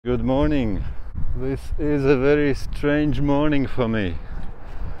Good morning. This is a very strange morning for me.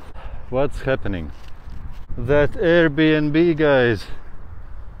 What's happening? That Airbnb guys,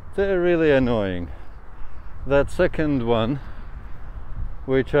 they're really annoying. That second one,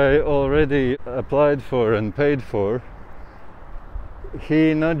 which I already applied for and paid for,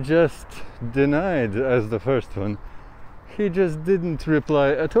 he not just denied as the first one, he just didn't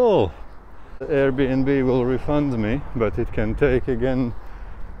reply at all. Airbnb will refund me, but it can take again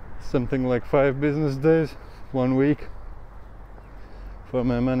something like 5 business days, 1 week, for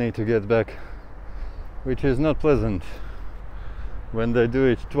my money to get back, which is not pleasant when they do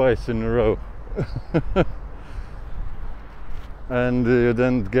it twice in a row. And you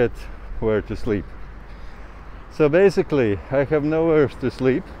don't get where to sleep. So basically I have nowhere to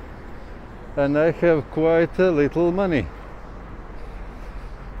sleep and I have quite a little money.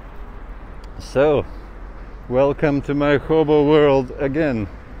 So welcome to my hobo world again.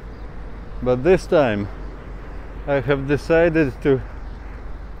 But this time I have decided to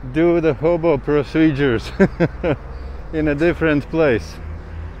do the hobo procedures in a different place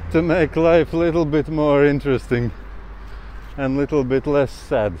to make life a little bit more interesting and a little bit less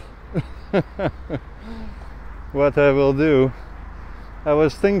sad. What I will do, I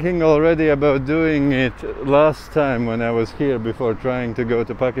was thinking already about doing it last time when I was here before trying to go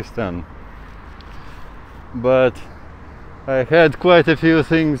to Pakistan, but I had quite a few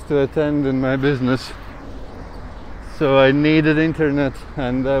things to attend in my business, so I needed internet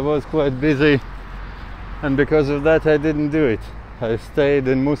and I was quite busy, and because of that I didn't do it. I stayed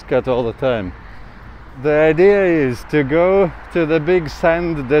in Muscat all the time. The idea is to go to the big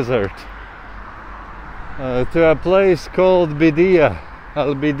sand desert, to a place called Bidiyah,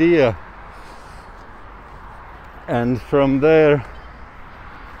 Bidiyah, and from there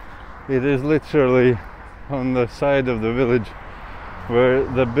it is literally on the side of the village where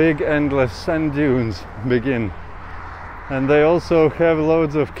the big endless sand dunes begin. And they also have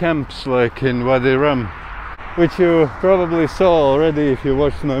loads of camps like in Wadi Rum, which you probably saw already if you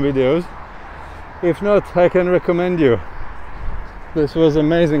watched my videos. If not, I can recommend you. This was an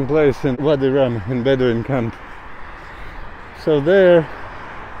amazing place in Wadi Rum, in Bedouin camp. So there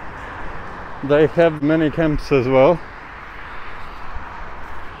they have many camps as well,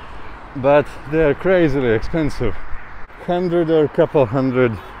 but they're crazily expensive. 100 or couple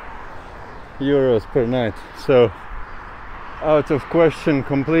hundred euros per night. So out of question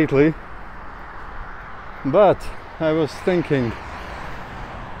completely. But I was thinking,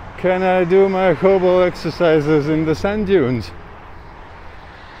 can I do my hobo exercises in the sand dunes?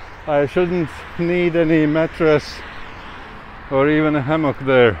 I shouldn't need any mattress or even a hammock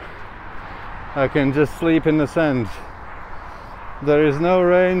there. I can just sleep in the sand. There is no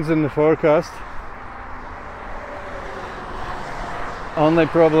rains in the forecast. Only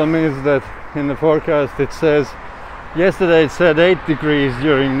problem is that in the forecast it says, yesterday it said 8 degrees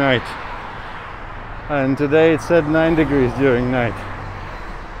during night, and today it said 9 degrees during night.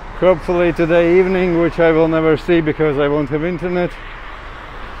 Hopefully today evening, which I will never see because I won't have internet,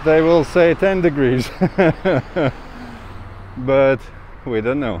 they will say 10 degrees. But we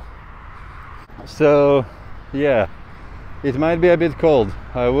don't know. So yeah, it might be a bit cold.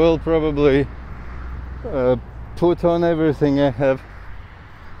 I will probably put on everything I have,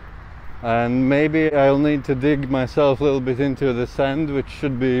 and maybe I'll need to dig myself a little bit into the sand, which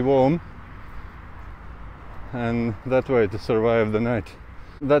should be warm, and that way to survive the night.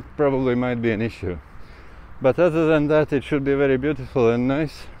 That probably might be an issue, but other than that it should be very beautiful and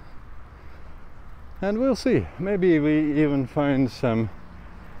nice. And we'll see, maybe we even find some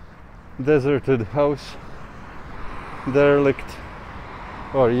deserted house, derelict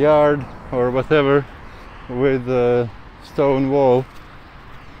or yard or whatever, with a stone wall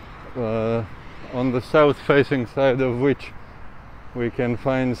on the south facing side of which we can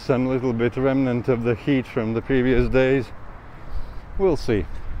find some little bit remnant of the heat from the previous days. We'll see,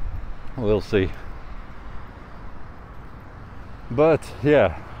 we'll see. But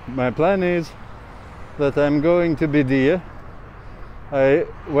yeah, my plan is that I'm going to Bidiyah. I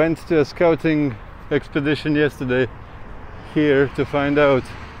went to a scouting expedition yesterday here to find out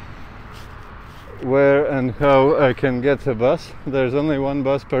where and how I can get a bus. There's only one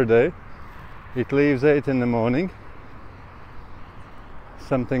bus per day. It leaves 8 in the morning,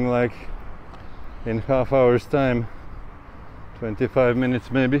 something like in half hour's time, 25 minutes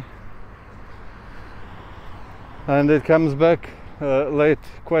maybe, and it comes back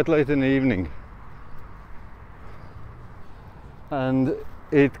quite late in the evening. And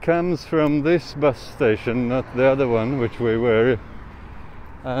it comes from this bus station, not the other one which we were,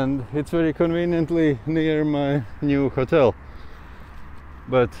 and it's very conveniently near my new hotel.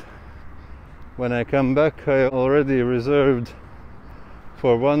 but when I come back I already reserved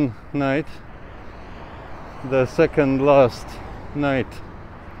for one night, the second last night,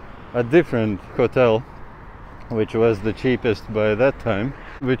 a different hotel, which was the cheapest by that time,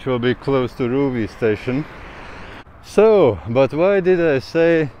 which will be close to Ruvi station. So, but why did I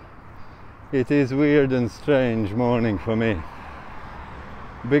say it is weird and strange morning for me?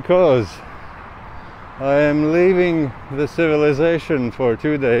 Because I am leaving the civilization for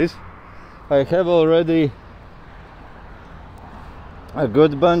 2 days. I have already a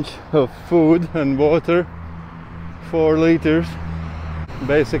good bunch of food and water, 4 liters,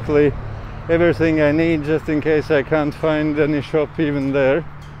 basically everything I need just in case I can't find any shop even there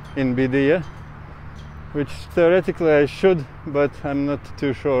in Bidiyah, which theoretically I should, but I'm not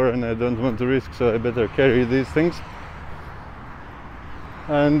too sure and I don't want to risk, so I better carry these things.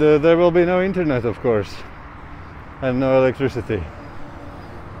 And there will be no internet, of course, and no electricity,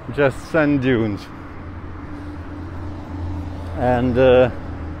 just sand dunes. And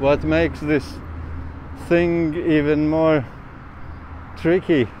what makes this thing even more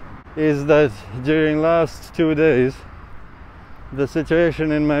tricky is that during last 2 days the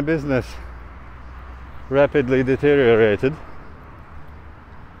situation in my business rapidly deteriorated,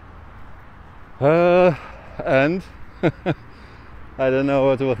 and I don't know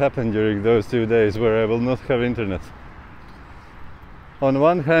what will happen during those 2 days where I will not have internet. On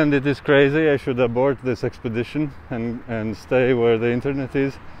one hand, it is crazy, I should abort this expedition and stay where the internet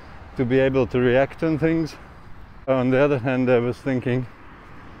is to be able to react on things. On the other hand, I was thinking,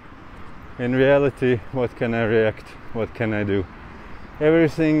 in reality, what can I react? What can I do?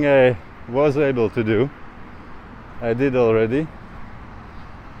 Everything I was able to do, I did already.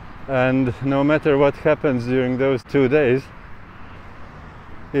 And no matter what happens during those 2 days,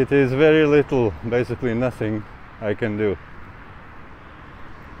 it is very little, basically nothing, I can do.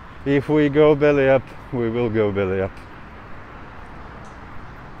 If we go belly up, we will go belly up.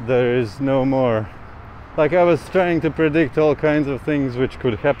 There is no more. Like, I was trying to predict all kinds of things which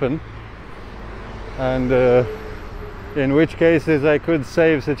could happen, and in which cases I could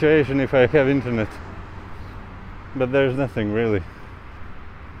save situation if I have internet. But there's nothing really.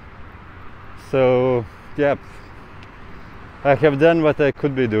 So, yeah, I have done what I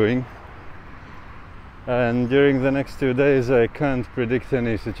could be doing. And during the next 2 days I can't predict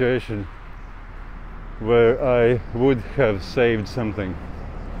any situation where I would have saved something.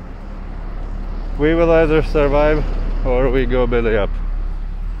 We will either survive or we go belly up.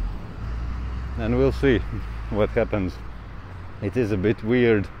 And we'll see what happens. It is a bit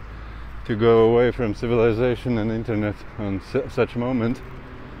weird to go away from civilization and internet on such a moment.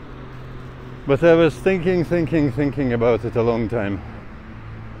 But I was thinking about it a long time.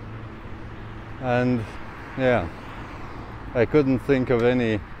 And yeah, I couldn't think of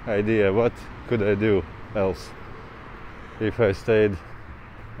any idea what could I do else if I stayed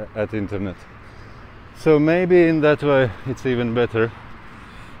at internet. So maybe in that way it's even better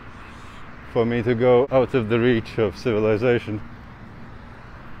for me to go out of the reach of civilization,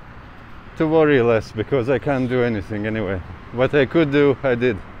 to worry less, because I can't do anything anyway. What I could do, I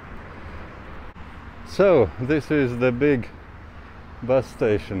did. So this is the big bus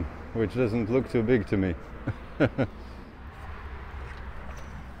station, which doesn't look too big to me.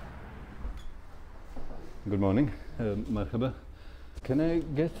 Good morning, marhaba. Can I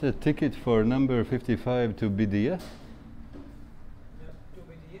get a ticket for number 55 to Bidiyah? To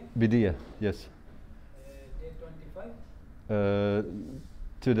Bidiyah? Bidiyah, yes. Day 25?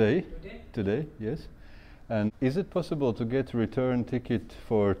 Today? Today? Today, yes. And is it possible to get return ticket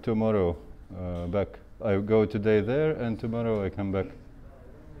for tomorrow back? I go today there and tomorrow I come back.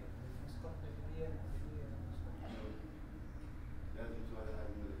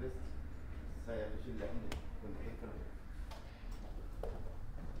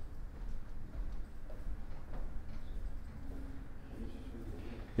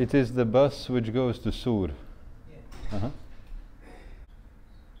 It is the bus which goes to Sur. Yeah. Uh-huh.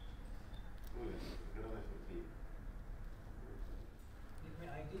 Give me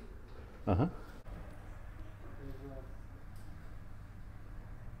ID. Uh-huh.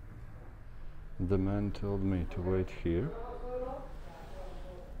 The man told me to wait here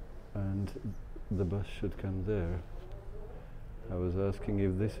and the bus should come there. I was asking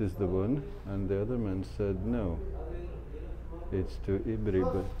if this is the one and the other man said no, it's to Ibri,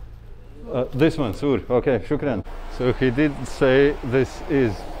 but this one, Sur, okay, shukran. So he did say this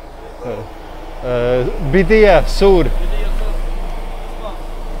is Bidiyah, Sur.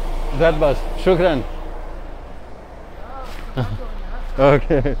 That bus, shukran.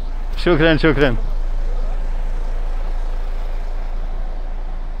 Okay, shukran.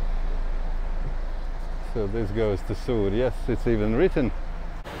 So this goes to Sur. Yes, it's even written.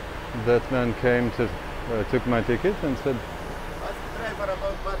 That man came to took my ticket and said, Ask the driver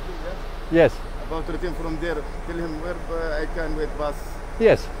about parking, yes, about return from there. Tell him where I can wait bus.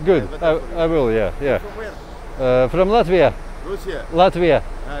 yes, good. I will, yeah, yeah. From where? From Latvia. Russia. Latvia.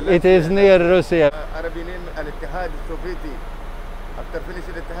 It is Latvia. near Russia. Arabian Al-Ittihad Sovieti. After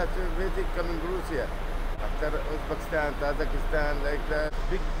finishing Al-Ittihad Sovieti, coming Russia. After Uzbekistan, Tajikistan, like that.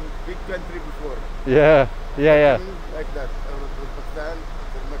 Big country before. Yeah, yeah, yeah. Like that. Uzbekistan,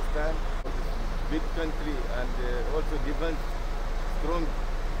 Turkmenistan. Big country and also different, strong,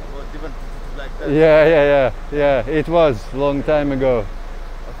 different like that. Yeah, yeah, yeah, yeah. It was long time ago.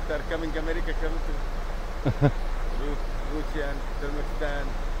 After coming America, coming to Russia, Turkmenistan,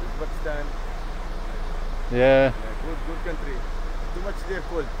 Uzbekistan. Yeah. Good country. Too much there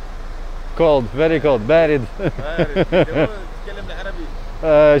cold. Cold, very cold, بارد. تتكلم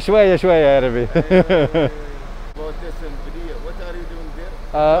العربي. شوية شوية عربي. About this in Bidiyah. What are you doing there?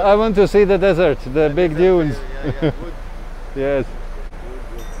 I want to see the desert, the big dunes. Yeah, good. Yes.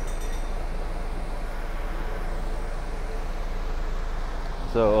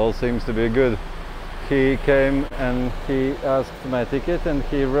 So all seems to be good. He came and he asked my ticket and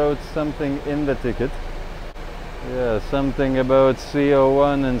he wrote something in the ticket. Yeah, something about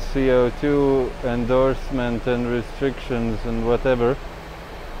CO1 and CO2 endorsement and restrictions and whatever.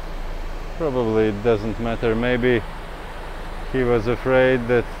 Probably it doesn't matter. Maybe he was afraid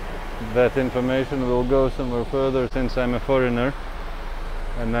that that information will go somewhere further since I'm a foreigner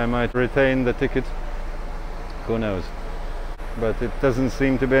and I might retain the ticket. Who knows? But it doesn't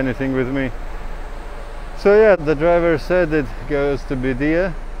seem to be anything with me. So yeah, the driver said it goes to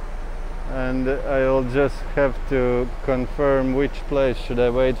Bidiyah and I'll just have to confirm which place should I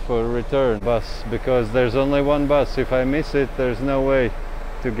wait for return bus, because there's only one bus. If I miss it, there's no way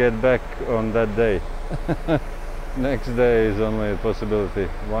to get back on that day. Next day is only a possibility.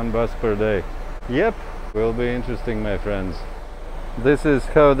 One bus per day. Yep, will be interesting, my friends. This is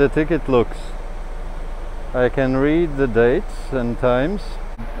how the ticket looks. I can read the dates and times.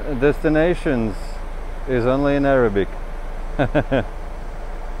 Destinations is only in Arabic.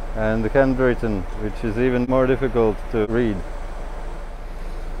 And handwritten, which is even more difficult to read.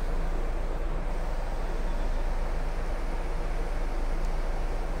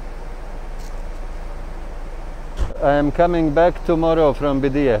 I am coming back tomorrow from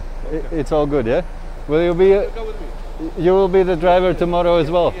Bidiyah. Okay. It's all good, yeah? Will you be? Come with me. You will be the driver tomorrow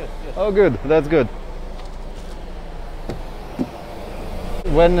as well. Yes, yes. Oh, good. That's good.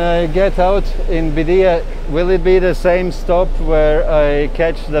 When I get out in Bidiyah, will it be the same stop where I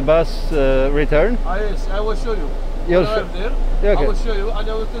catch the bus return? Yes, I will show you. You'll When I'm there, Yeah, okay. I will show you and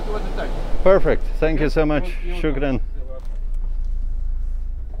I will tell you what the time. Perfect. Thank you so much. You will Shukran. come.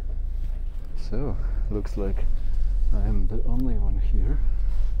 So, looks like I am the only one here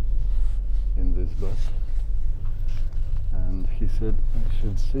in this bus. And he said I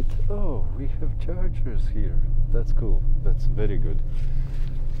should sit. Oh, we have chargers here. That's cool. That's very good.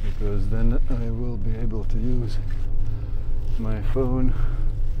 Because then I will be able to use my phone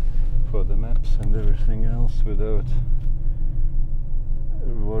for the maps and everything else without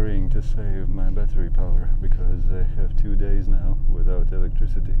worrying to save my battery power, because I have 2 days now without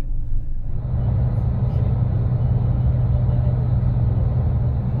electricity.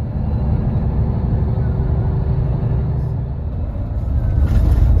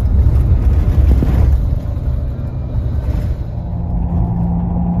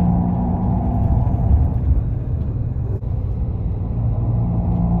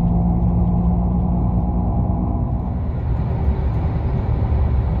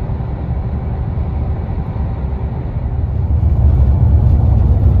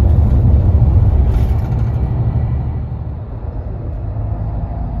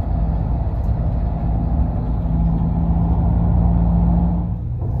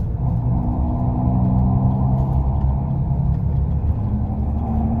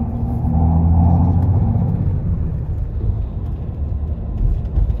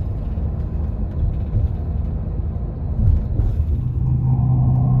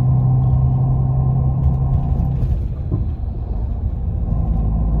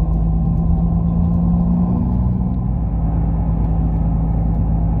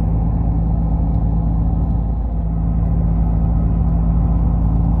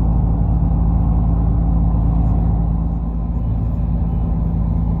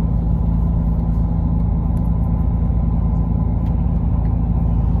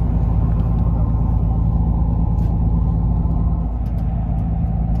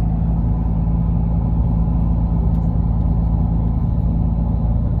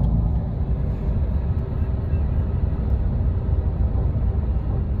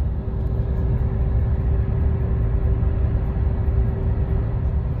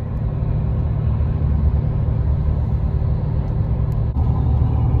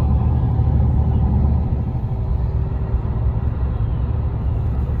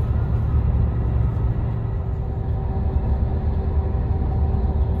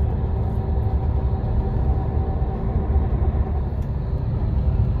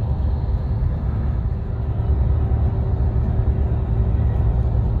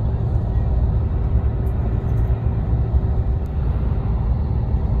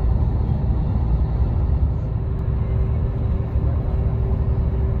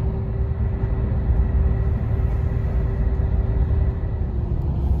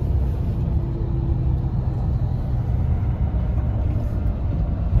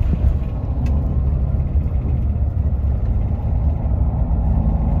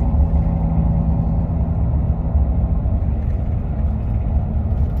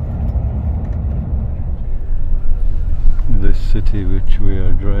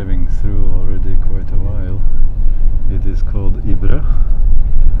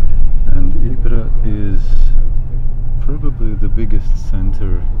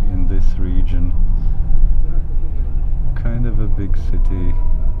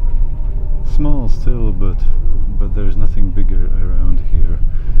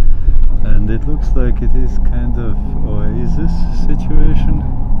 it looks like it is kind of Oasis situation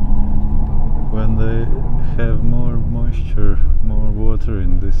when they have more moisture, more water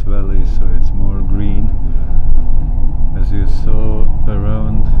in this valley, so it's more green. As you saw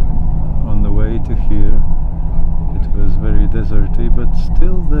around on the way to here, it was very deserty, but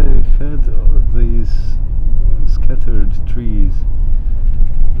still they had these scattered trees,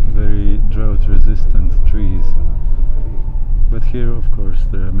 very drought resistant trees. But here of course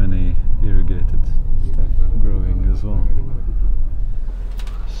there are many irrigated stuff growing as well.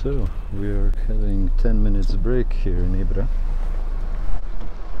 So we are having 10 minutes break here in Ibra.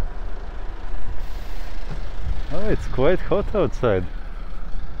 Oh, it's quite hot outside.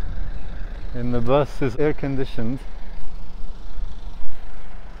 And the bus is air conditioned.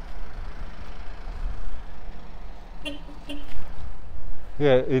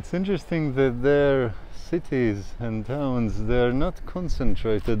 Yeah, it's interesting that their cities and towns, they're not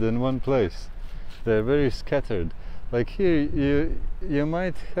concentrated in one place. They're very scattered. Like here, you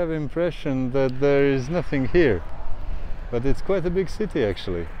might have impression that there is nothing here, but it's quite a big city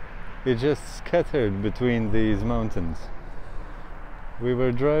actually. It's just scattered between these mountains. We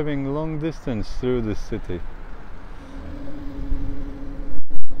were driving long distance through this city.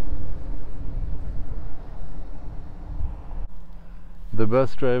 The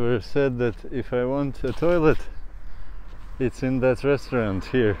bus driver said that if I want a toilet, it's in that restaurant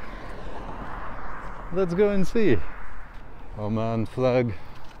here. Let's go and see. Oman flag.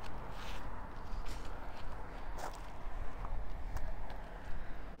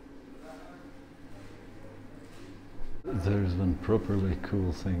 There's one properly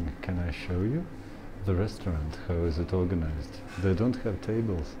cool thing. Can I show you? The restaurant, how is it organized? They don't have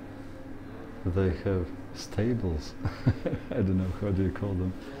tables. They have stables. I don't know, how do you call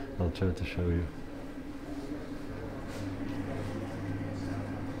them? I'll try to show you.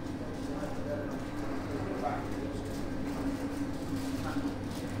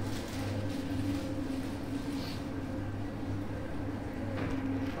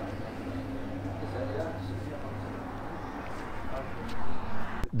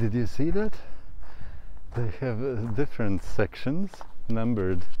 Did you see that? They have different sections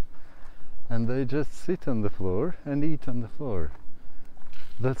numbered, and they just sit on the floor and eat on the floor.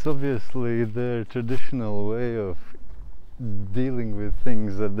 That's obviously their traditional way of dealing with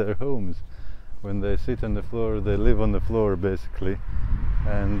things at their homes. When they sit on the floor, they live on the floor basically,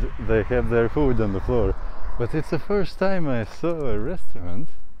 and they have their food on the floor. But it's the first time I saw a restaurant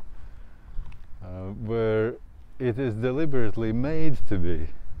where it is deliberately made to be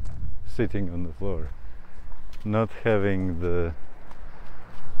sitting on the floor, not having the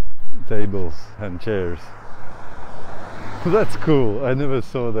tables and chairs. That's cool. I never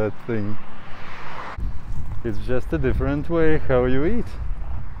saw that thing. It's just a different way how you eat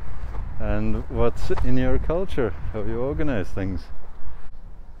and what's in your culture, how you organize things.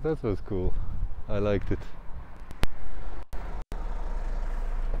 That was cool. I liked it.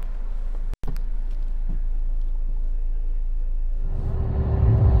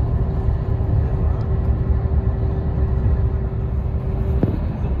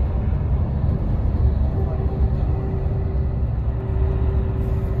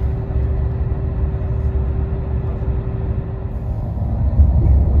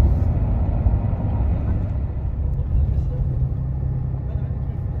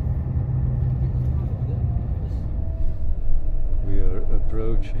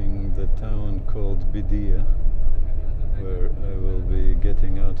 Approaching the town called Bidiyah, where I will be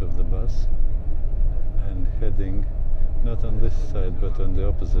getting out of the bus and heading not on this side but on the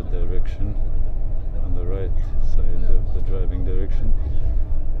opposite direction, on the right side of the driving direction,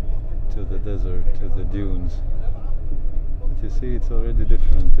 to the desert, to the dunes. But you see, it's already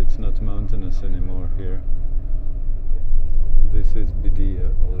different. It's not mountainous anymore here. This is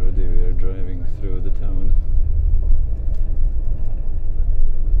Bidiyah. Already we are driving through the town.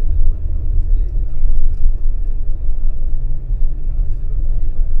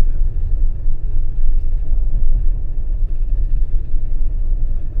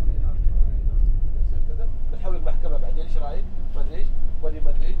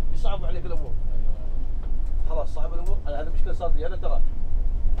 يصعبوا عليك الامور. خلاص صعب الامور، انا هذه مشكله صارت لي انا ترى.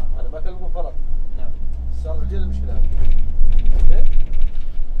 انا ما كان الامور فرض. نعم. صار لي المشكله هذه. زين؟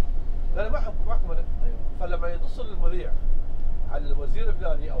 لا ما احكم انا. فلما يتصل المذيع على الوزير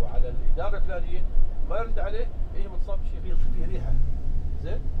الفلاني او على الاداره الفلانيه ما يرد عليه، ايه متصاب شيء فيه ريحه.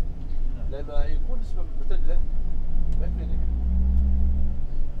 زين؟ لما يكون اسمه متدلل ما في ريحه.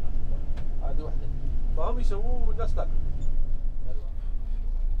 هذه واحده. فهم يسووه والناس تاكل.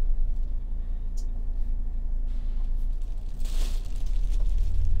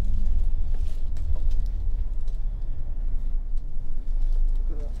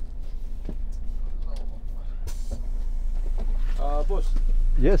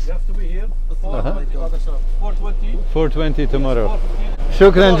 Yes. You have to be here at 4:20. 4:20 tomorrow. 4:15.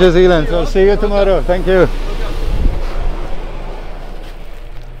 Shukran jazilan. So see you tomorrow. Thank you.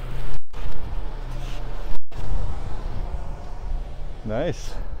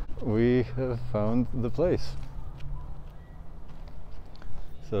 Nice. We have found the place.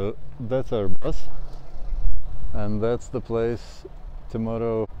 So that's our bus, and that's the place.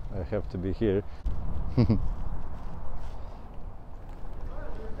 Tomorrow I have to be here.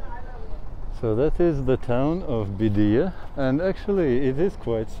 So that is the town of Bidiyah, and actually it is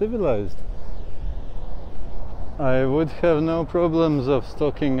quite civilized. I would have no problems of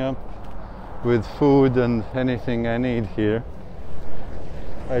stocking up with food and anything I need here.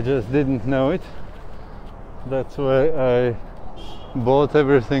 I just didn't know it. That's why I bought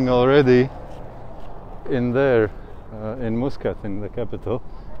everything already in there, in Muscat, in the capital,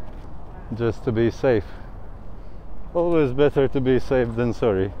 just to be safe. Always better to be safe than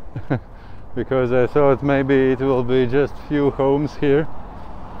sorry. Because I thought maybe it will be just few homes here.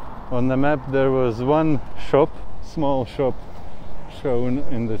 On the map there was one shop, small shop, shown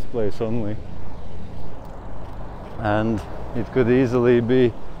in this place only, and it could easily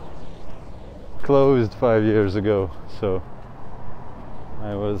be closed 5 years ago, so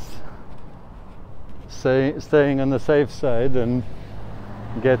I was staying on the safe side and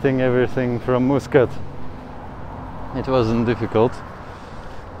getting everything from Muscat. It wasn't difficult.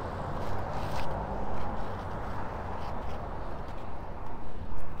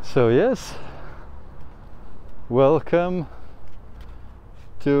 So yes, welcome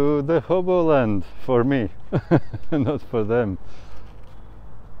to the hobo land for me, not for them.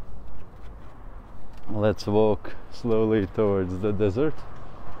 Let's walk slowly towards the desert.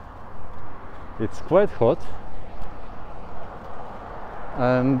 It's quite hot,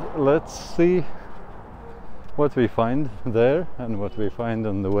 and let's see what we find there and what we find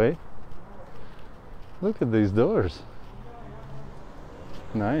on the way. Look at these doors.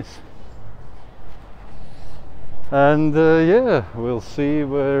 Nice. And yeah, we'll see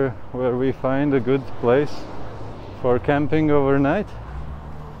where we find a good place for camping overnight.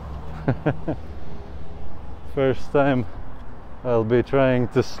 First time I'll be trying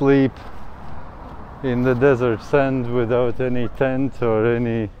to sleep in the desert sand without any tent or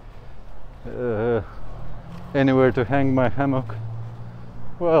any anywhere to hang my hammock.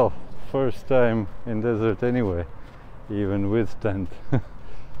 Well, first time in desert anyway, even with tent.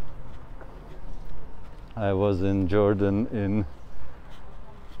 I was in Jordan, in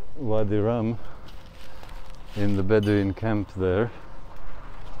Wadi Rum, in the Bedouin camp there.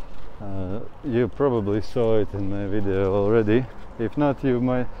 You probably saw it in my video already. If not, you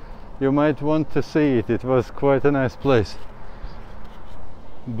might want to see it. It was quite a nice place,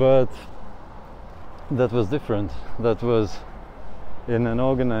 but that was different. That was in an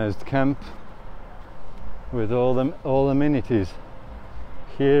organized camp with all amenities.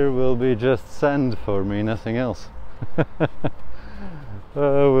 Here will be just sand for me, nothing else.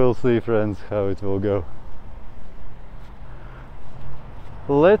 We'll see, friends, how it will go.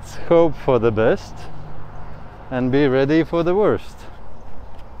 Let's hope for the best and be ready for the worst,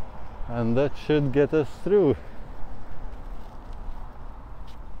 and that should get us through.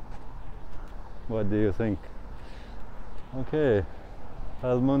 What do you think? Okay,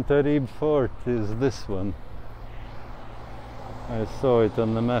 Al-Muntarib Fort is this one. I saw it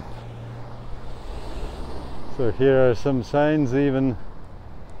on the map. So here are some signs even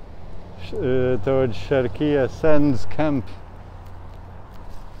towards Sharqiya Sands camp.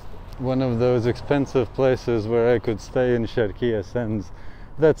 One of those expensive places where I could stay in Sharqiya Sands.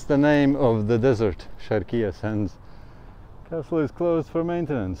 That's the name of the desert, Sharqiya Sands. Castle is closed for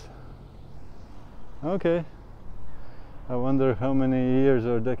maintenance. Okay. I wonder how many years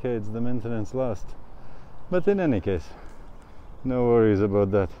or decades the maintenance lasts. But in any case, no worries about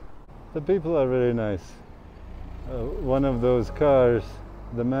that. The people are very nice. One of those cars,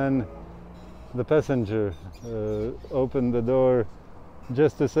 the passenger, opened the door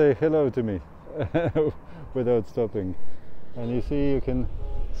just to say hello to me without stopping. And you see, you can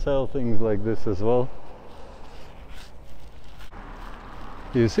sell things like this as well.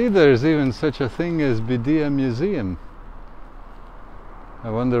 You see, there's even such a thing as Bidiyah Museum.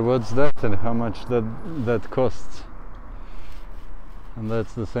 I wonder what's that and how much that costs. And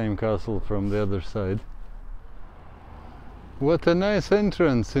that's the same castle from the other side. What a nice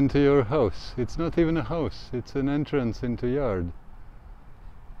entrance into your house. It's not even a house, it's an entrance into yard.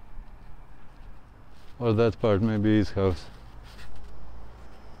 Or that part maybe his house.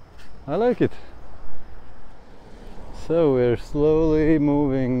 I like it. So we're slowly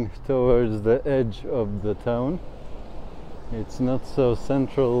moving towards the edge of the town. It's not so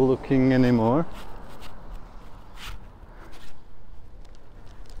central looking anymore.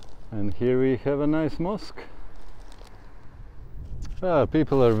 And here we have a nice mosque.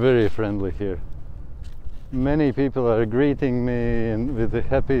 People are very friendly here. Many people are greeting me and with a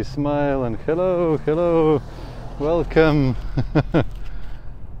happy smile and hello, hello, welcome.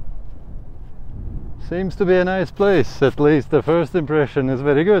 Seems to be a nice place, at least the first impression is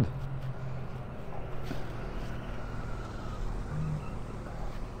very good.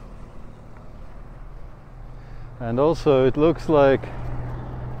 And also it looks like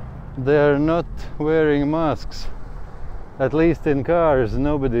they are not wearing masks. At least in cars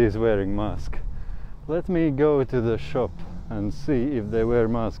nobody is wearing mask. Let me go to the shop and see if they wear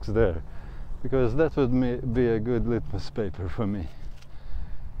masks there, because that would be a good litmus paper for me.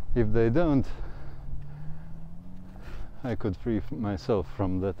 If they don't, I could free myself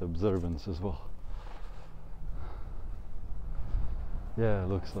from that observance as well. Yeah,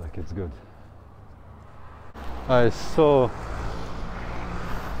 looks like it's good. I saw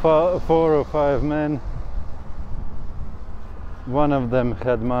 4 or 5 men. One of them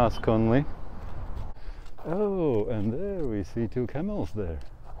had mask only. Oh, and there we see 2 camels there.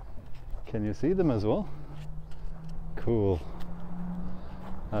 Can you see them as well? Cool.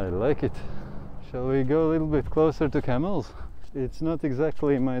 I like it. Shall we go a little bit closer to camels? It's not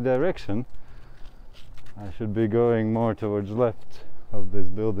exactly my direction. I should be going more towards left of this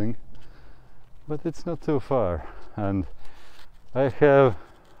building, but it's not too far, and I have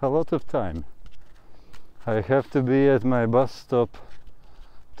a lot of time. I have to be at my bus stop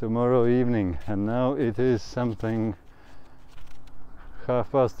tomorrow evening, and now it is something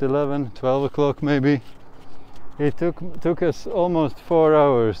 11:30, 12 o'clock maybe. It took us almost 4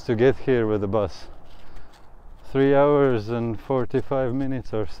 hours to get here with the bus. 3 hours and 45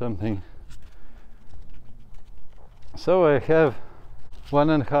 minutes or something. So I have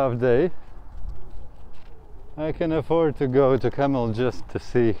 1.5 days. I can afford to go to Camel just to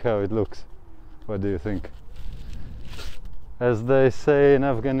see how it looks. What do you think? As they say in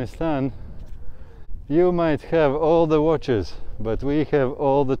Afghanistan, you might have all the watches, but we have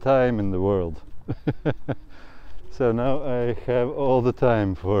all the time in the world. So now I have all the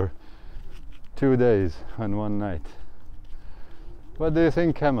time for 2 days and 1 night. What do you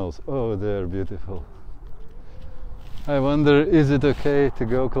think, camels? Oh, they're beautiful. I wonder, is it okay to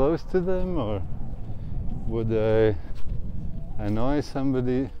go close to them, or would I annoy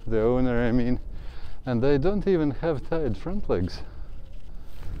somebody, the owner I mean? And they don't even have tied front legs.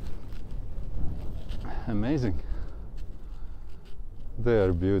 Amazing. They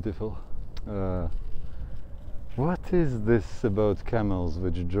are beautiful. What is this about camels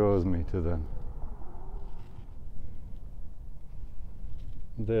which draws me to them?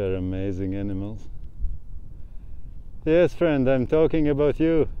 They are amazing animals. Yes, friend, I'm talking about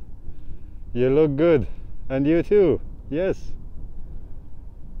you. You look good. And you too. Yes.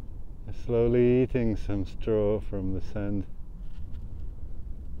 Slowly eating some straw from the sand,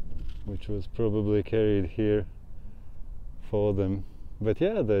 which was probably carried here for them. But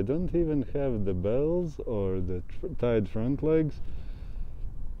yeah, they don't even have the bells or the tied front legs.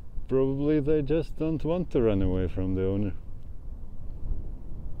 Probably they just don't want to run away from the owner.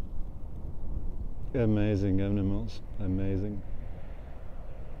 Amazing animals, amazing.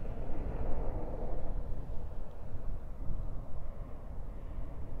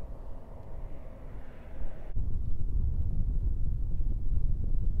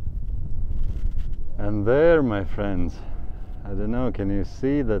 And there, my friends, I don't know, can you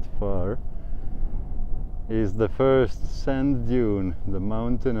see that far, is the first sand dune, the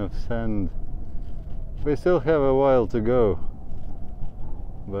mountain of sand. We still have a while to go,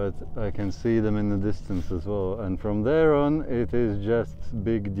 but I can see them in the distance as well. And from there on, it is just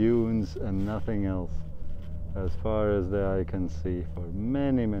big dunes and nothing else, as far as the eye can see, for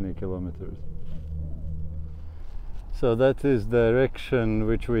many, many kilometers. So that is the direction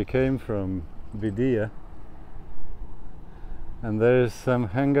which we came from, Bidiyah, and there's some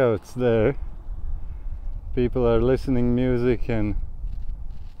hangouts there. People are listening music and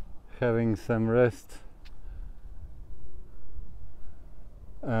having some rest,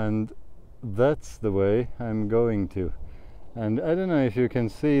 and that's the way I'm going to. And I don't know if you can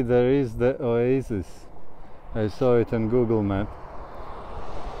see, there is the Oasis. I saw it on Google Map.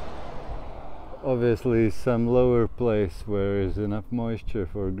 Obviously some lower place where is enough moisture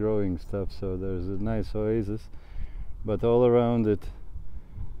for growing stuff, so there's a nice oasis, but all around it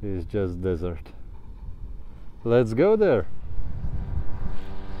is just desert. Let's go there.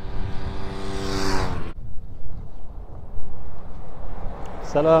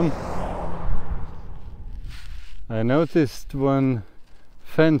 Salam. I noticed one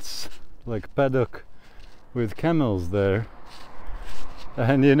fence, like paddock, with camels there.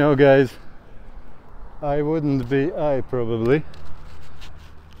 And you know, guys, I wouldn't be I probably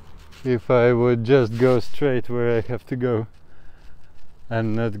if I would just go straight where I have to go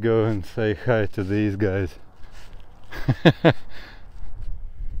and not go and say hi to these guys.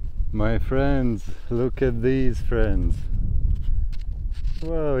 My friends, look at these friends.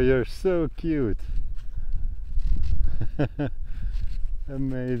 Wow, you're so cute.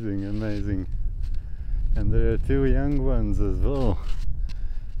 Amazing, amazing. And there are two young ones as well.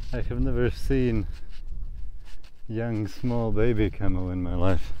 I have never seen young small baby camel in my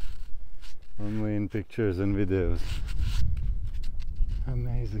life, only in pictures and videos.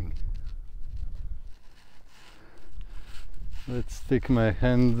 Amazing. Let's stick my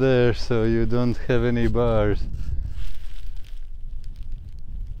hand there so you don't have any bars.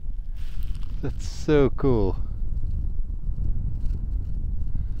 That's so cool.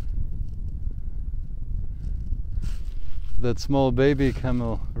 That small baby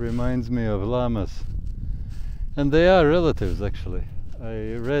camel reminds me of llamas. And they are relatives, actually.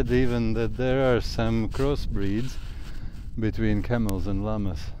 I read even that there are some crossbreeds between camels and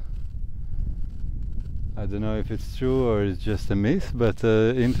llamas. I don't know if it's true or it's just a myth, but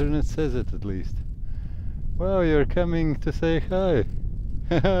internet says it at least. Wow, you're coming to say hi.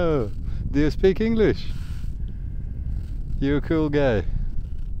 Do you speak English? You a cool guy.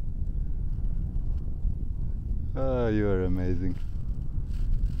 Oh, you are amazing.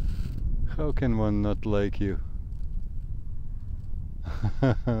 How can one not like you?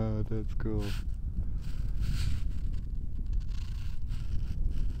 That's cool.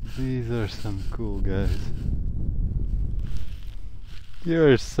 These are some cool guys.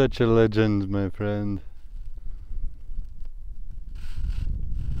 You're such a legend, my friend.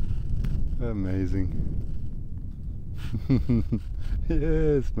 Amazing.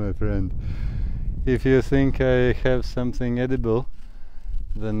 Yes, my friend. If you think I have something edible,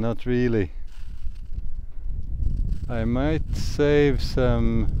 then not really. I might save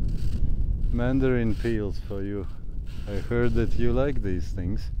some mandarin peels for you. I heard that you like these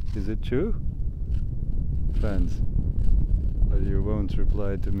things. Is it true? Friends. But you won't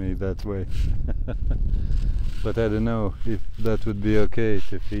reply to me that way. But I don't know if that would be okay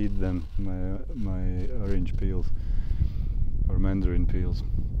to feed them my orange peels or mandarin peels,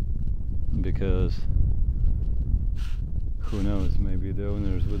 because who knows, maybe the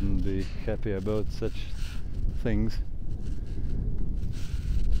owners wouldn't be happy about such things.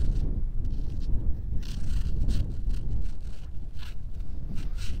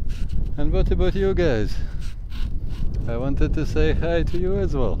 And what about you guys? I wanted to say hi to you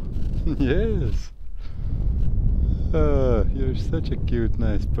as well. Yes. Oh, you're such a cute,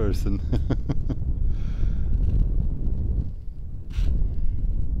 nice person.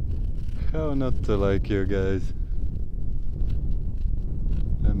 How not to like you guys?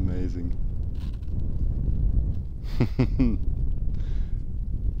 Amazing.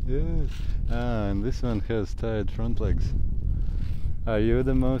 Yes. Ah, and this one has tired front legs. Are you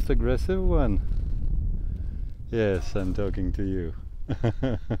the most aggressive one? Yes, I'm talking to you.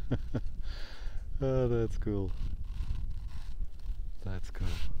 Oh, that's cool. That's cool.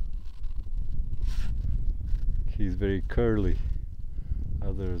 He's very curly.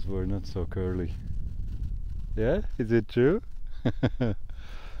 Others were not so curly. Yeah? Is it true?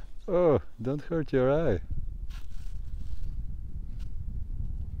 Oh, don't hurt your eye.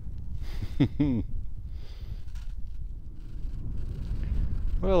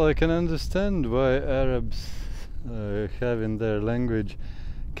 Well, I can understand why Arabs have in their language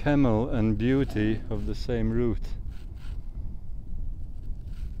camel and beauty of the same root.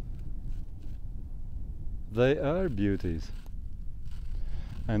 They are beauties.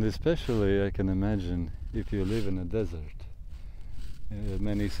 And especially I can imagine if you live in a desert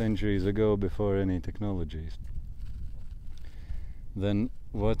many centuries ago, before any technologies, then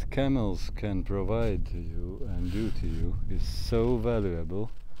what camels can provide to you and do to you is so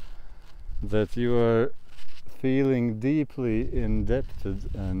valuable that you are feeling deeply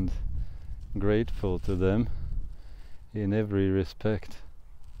indebted and grateful to them in every respect.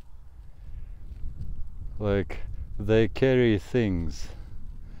 Like, they carry things.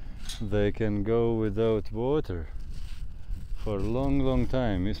 They can go without water for a long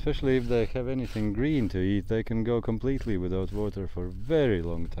time, especially if they have anything green to eat. They can go completely without water for very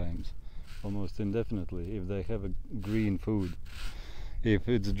long times, almost indefinitely, if they have a green food. If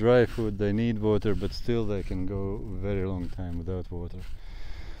it's dry food, they need water, but still they can go a very long time without water.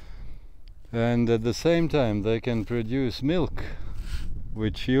 And at the same time they can produce milk,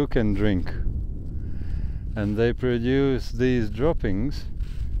 which you can drink. and they produce these droppings,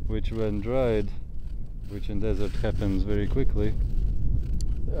 which when dried, which in desert happens very quickly,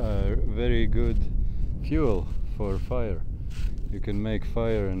 are very good fuel for fire. You can make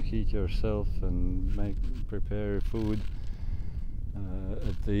fire and heat yourself and prepare food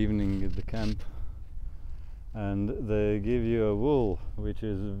at the evening at the camp. And they give you a wool which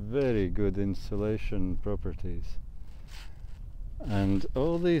is very good insulation properties. And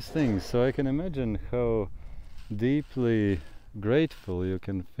all these things, so I can imagine how deeply grateful you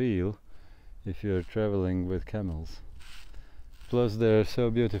can feel if you're traveling with camels. Plus they're so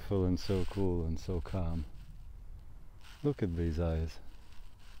beautiful and so cool and so calm. Look at these eyes.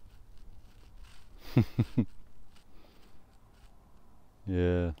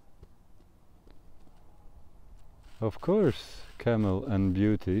 Yeah. Of course, camel and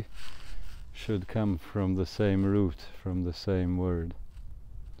beauty should come from the same root, from the same word.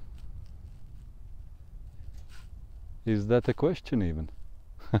 Is that a question even?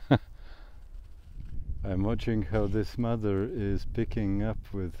 I'm watching how this mother is picking up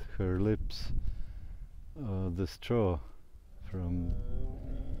with her lips the straw from...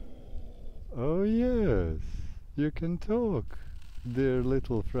 Oh yes, you can talk, dear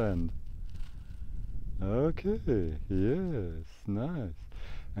little friend. Okay, yes, nice.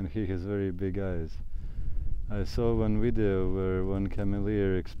 And he has very big eyes. I saw one video where one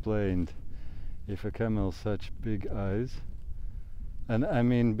cameleer explained if a camel such big eyes, and I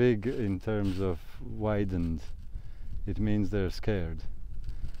mean big in terms of widened, it means they're scared.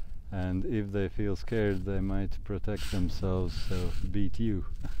 And if they feel scared, they might protect themselves, so beat you.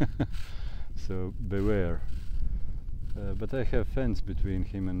 So beware. But I have fence between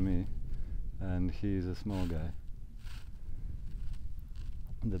him and me, and he's a small guy.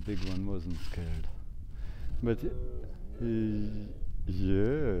 The big one wasn't scared. But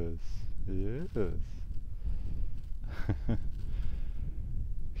yes, yes.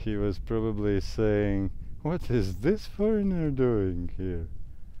 He was probably saying, what is this foreigner doing here?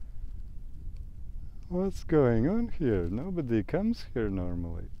 What's going on here? Nobody comes here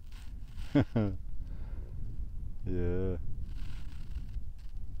normally. Yeah.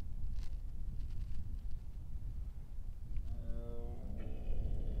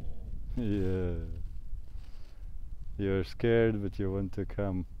 Yeah. You're scared, but you want to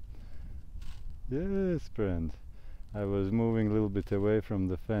come. Yes, friend. I was moving a little bit away from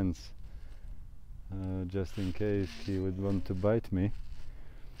the fence, just in case he would want to bite me.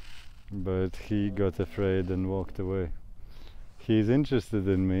 But he got afraid and walked away. He's interested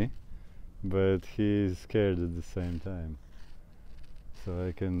in me, but he's scared at the same time. So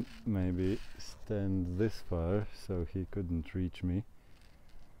I can maybe stand this far so he couldn't reach me,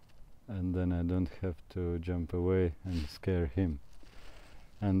 and then I don't have to jump away and scare him.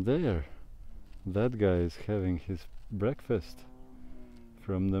 And there, that guy is having his breakfast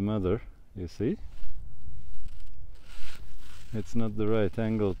from the mother, you see? It's not the right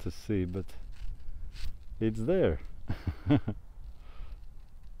angle to see, but it's there.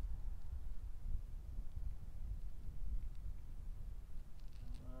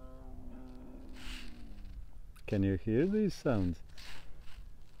 Can you hear these sounds?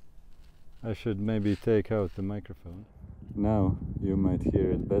 I should maybe take out the microphone. Now you might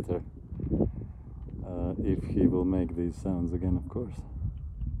hear it better, if he will make these sounds again, of course.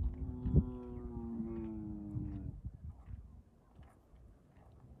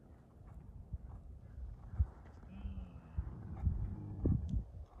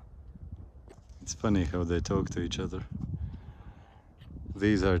 It's funny how they talk to each other.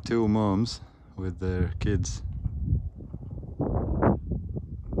 These are two moms with their kids.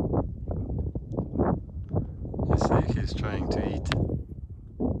 You see, he's trying to eat.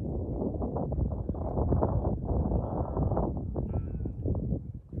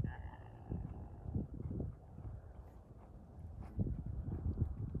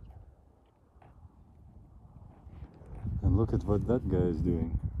 And look at what that guy is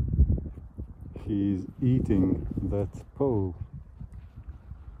doing. He's eating that pole.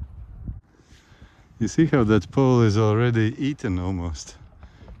 You see how that pole is already eaten almost?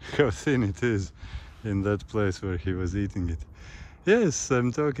 How thin it is in that place where he was eating it. Yes,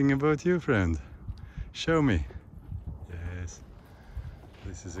 I'm talking about you, friend. Show me. Yes.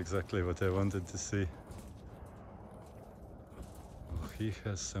 This is exactly what I wanted to see. Oh, he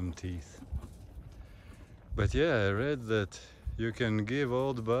has some teeth. But yeah, I read that you can give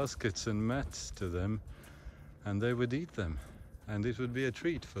old baskets and mats to them and they would eat them, and it would be a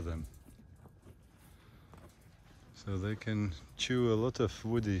treat for them. So they can chew a lot of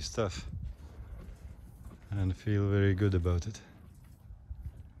woody stuff and feel very good about it.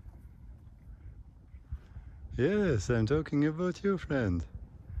 Yes, I'm talking about you, friend.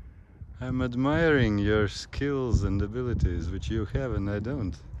 I'm admiring your skills and abilities, which you have and I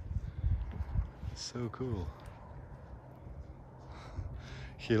don't. So cool.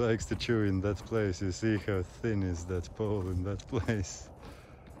 He likes to chew in that place. You see how thin is that pole in that place.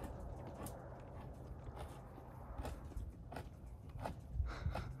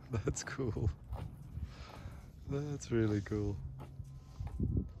 That's cool. That's really cool.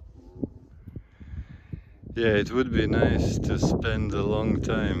 Yeah, it would be nice to spend a long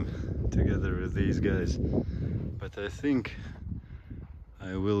time together with these guys, but I think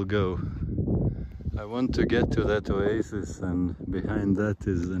I will go. I want to get to that oasis, and behind that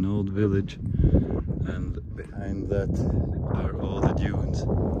is an old village, and behind that are all the dunes.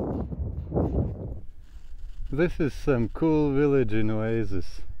 This is some cool village in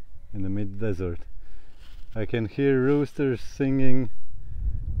Oasis, in the mid-desert. I can hear roosters singing,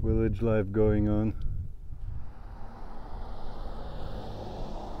 village life going on.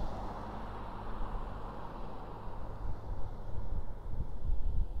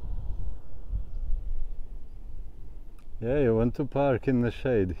 Yeah, you want to park in the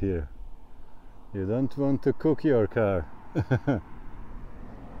shade here. You don't want to cook your car.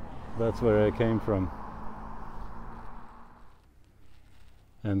 That's where I came from.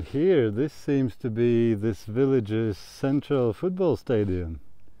 And here, this seems to be this village's central football stadium.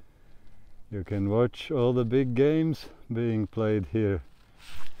 You can watch all the big games being played here.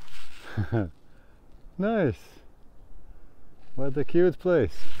 Nice! What a cute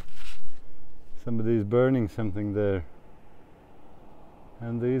place. Somebody's burning something there.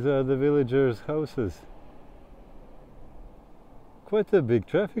 And these are the villagers' houses. Quite a big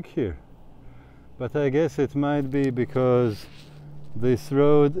traffic here. But I guess it might be because this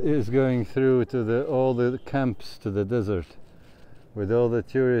road is going through to all the camps to the desert, with all the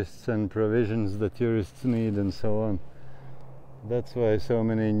tourists and provisions the tourists need and so on. That's why so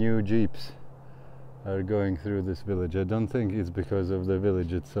many new jeeps are going through this village. I don't think it's because of the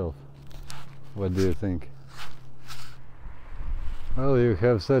village itself. What do you think? Well, you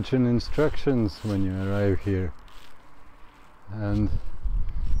have such an instructions when you arrive here, and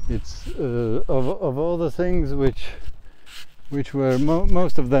it's of all the things which were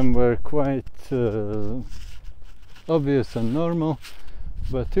most of them were quite obvious and normal,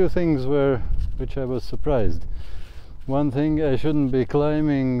 but two things were which I was surprised. One thing, I shouldn't be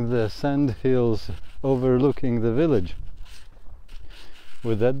climbing the sand hills overlooking the village.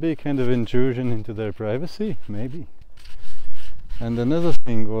 Would that be kind of intrusion into their privacy? Maybe. And another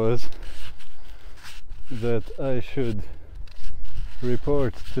thing was that I should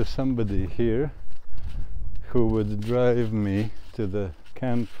report to somebody here who would drive me to the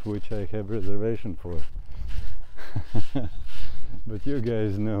camp which I have reservation for. But you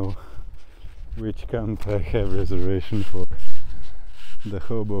guys know which camp I have reservation for. The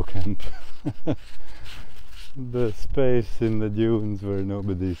hobo camp. The space in the dunes where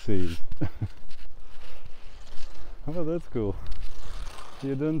nobody sees. Oh, that's cool.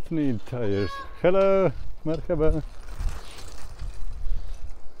 You don't need tires. Hello, marhaba.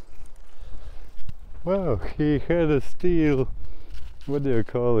 Wow, he had a steel, what do you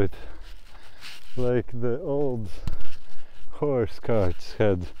call it? Like the old horse carts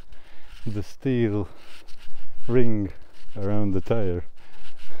had the steel ring around the tire.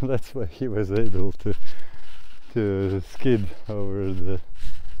 That's why he was able to skid over the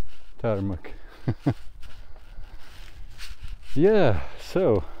tarmac. Yeah,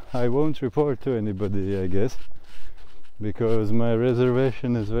 so I won't report to anybody, I guess, because my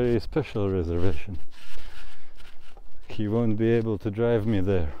reservation is a very special reservation. He won't be able to drive me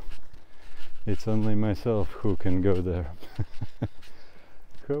there. It's only myself who can go there.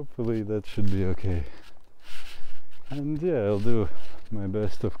 Hopefully that should be okay. And yeah, I'll do my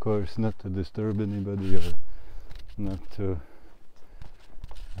best, of course, not to disturb anybody or not to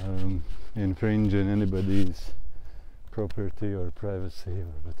infringe on anybody's property or privacy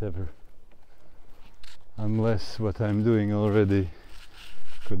or whatever, unless what I'm doing already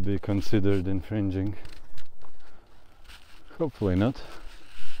could be considered infringing. Hopefully not.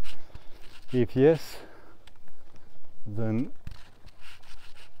 If yes, then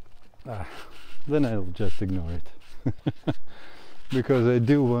I'll just ignore it. Because I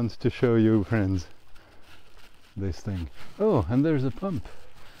do want to show you, friends, this thing. Oh, and there's a pump.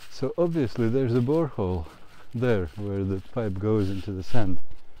 So obviously there's a borehole there where the pipe goes into the sand.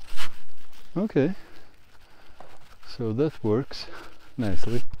 Okay, so that works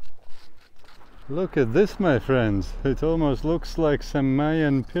nicely. Look at this, my friends. It almost looks like some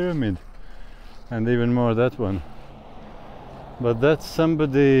Mayan pyramid, and even more that one. But that's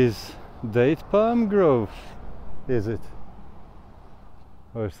somebody's date palm grove. is it?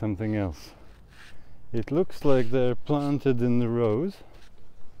 Or something else? It looks like they're planted in the rows,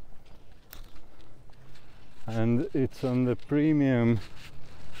 and it's on the premium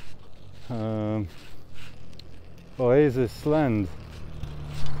Oasis land,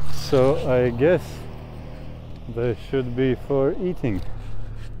 so I guess they should be for eating,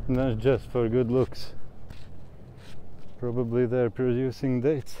 not just for good looks. Probably they're producing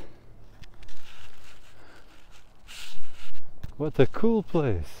dates. What a cool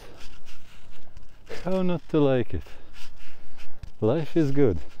place. How not to like it? Life is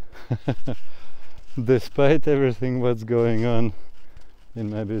good. Despite everything what's going on in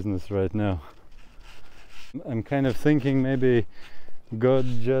my business right now. I'm kind of thinking maybe God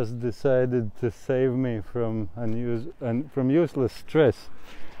just decided to save me from useless stress,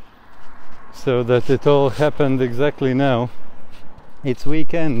 so that it all happened exactly now. It's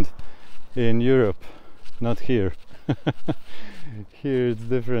weekend in Europe, not here. Here it's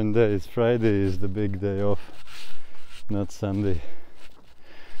different days. Friday is the big day off, not Sunday.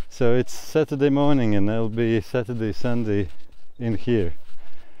 So it's Saturday morning and I'll be Saturday, Sunday in here.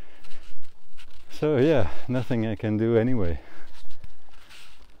 So yeah, nothing I can do anyway.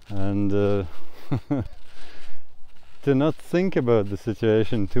 And to not think about the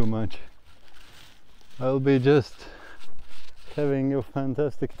situation too much. I'll be just having a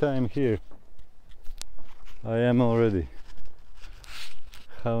fantastic time here. I am already.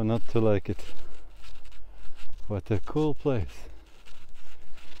 How not to like it? What a cool place.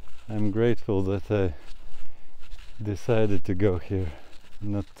 I'm grateful that I decided to go here,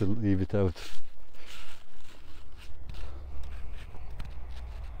 not to leave it out.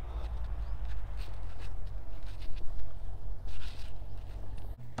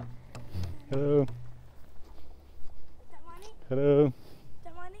 Hello. Hello.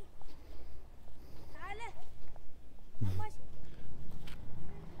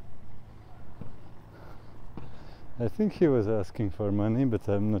 I think he was asking for money, but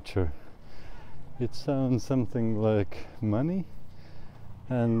I'm not sure. It sounds something like money,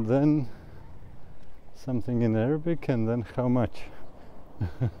 and then something in Arabic, and then how much.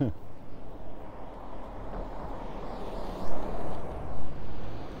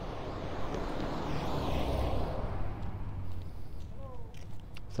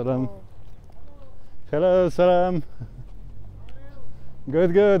 Salam. Hello, salam.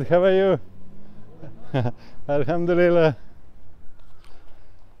 Good, good. How are you? Alhamdulillah.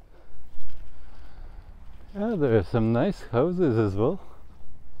 Yeah, there are some nice houses as well.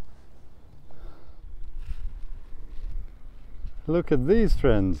 Look at these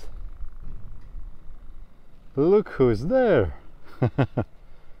friends. Look who's there.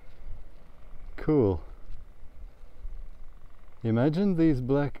 Cool. Imagine these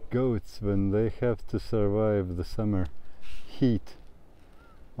black goats when they have to survive the summer heat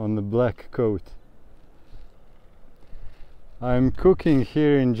on the black coat. I'm cooking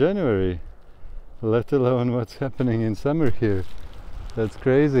here in January, let alone what's happening in summer here. That's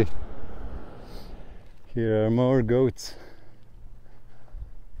crazy. Here are more goats.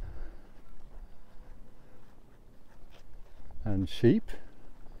 And sheep.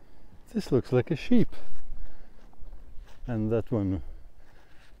 This looks like a sheep. And that one.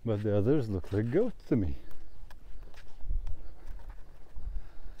 But the others look like goats to me.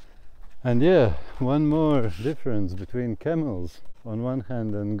 And yeah, one more difference between camels on one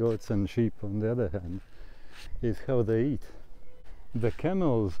hand and goats and sheep on the other hand is how they eat. The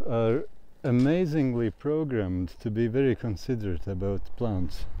camels are amazingly programmed to be very considerate about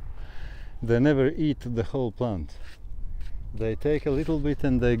plants. They never eat the whole plant. They take a little bit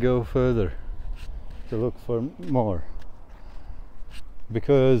and they go further to look for more.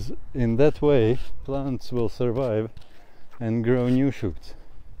 Because in that way plants will survive and grow new shoots.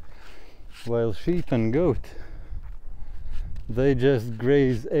 While sheep and goat, they just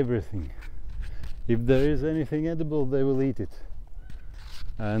graze everything. If there is anything edible, they will eat it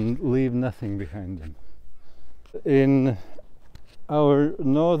and leave nothing behind them. In our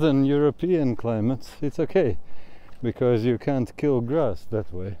northern European climates, it's okay, because you can't kill grass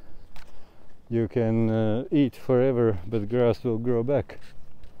that way. You can eat forever, but grass will grow back,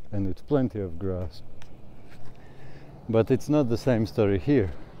 and it's plenty of grass. But it's not the same story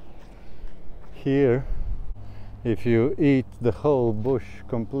here. Here, if you eat the whole bush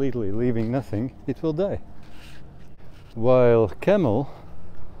completely, leaving nothing, it will die. While camel,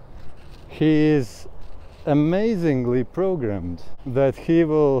 he is amazingly programmed that he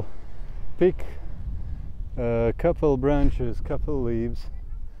will pick a couple branches, couple leaves,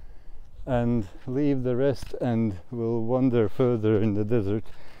 and leave the rest and will wander further in the desert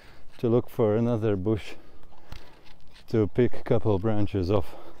to look for another bush to pick a couple branches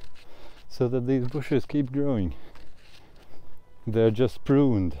off so that these bushes keep growing. They're just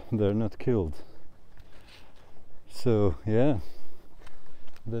pruned, they're not killed. So yeah,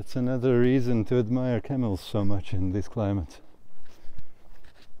 that's another reason to admire camels so much in this climate.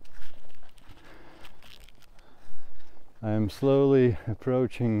 I am slowly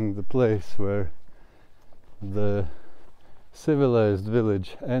approaching the place where the civilized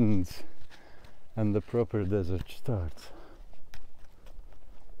village ends and the proper desert starts.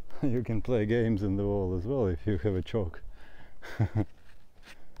 You can play games in the wall as well if you have a chalk.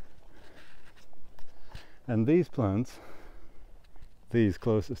 And these plants, these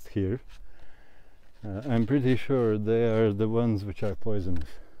closest here, I'm pretty sure they are the ones which are poisonous.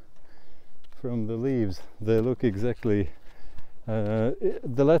 From the leaves they look exactly,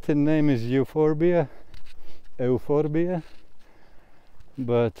 the Latin name is euphorbia,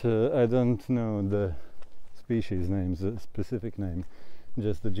 but I don't know the species names, the specific name,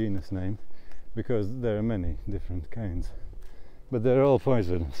 just the genus name, because there are many different kinds, but they're all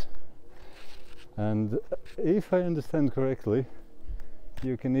poisonous. And if I understand correctly,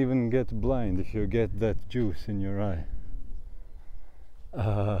 you can even get blind if you get that juice in your eye.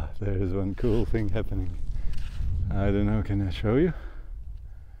 Ah, there is one cool thing happening. I don't know, can I show you?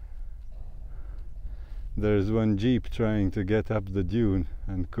 There's one jeep trying to get up the dune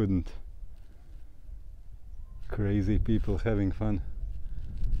and couldn't. Crazy people having fun.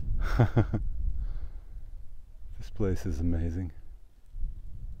 This place is amazing.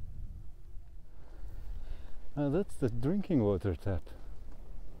 Ah, that's the drinking water tap,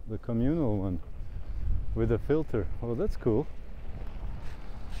 the communal one with a filter. Oh, that's cool.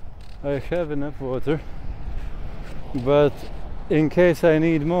 I have enough water, but in case I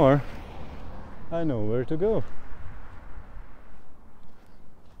need more, I know where to go.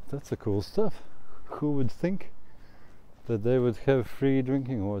 That's a cool stuff. Who would think that they would have free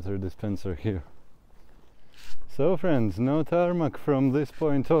drinking water dispenser here? So friends, no tarmac from this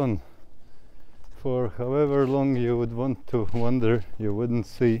point on. For however long you would want to wander, you wouldn't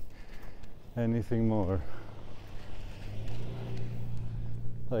see anything more.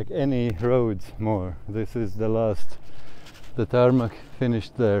 Like any roads more. This is the last, the tarmac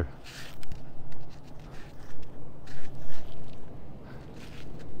finished there.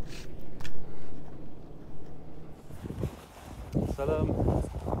 Salam.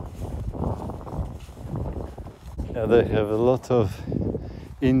 Yeah, they have a lot of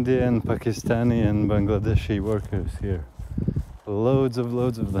Indian, Pakistani and Bangladeshi workers here. Loads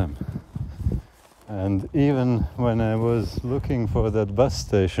of them. And even when I was looking for that bus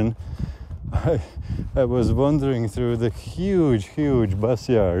station, I was wandering through the huge bus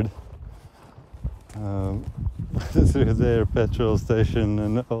yard, through their petrol station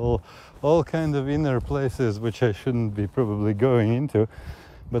and all kind of inner places which I shouldn't be probably going into,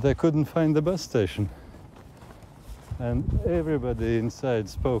 but I couldn't find the bus station. And everybody inside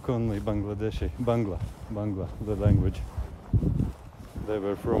spoke only Bangladeshi, Bangla, the language. They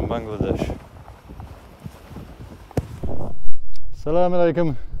were from Bangladesh. Assalamu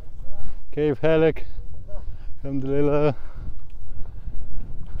alaikum. Kayf halak? Alhamdulillah.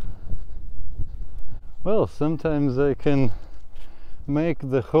 Well, sometimes I can make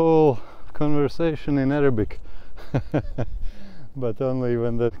the whole conversation in Arabic, but only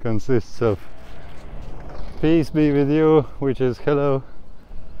when that consists of peace be with you, which is hello,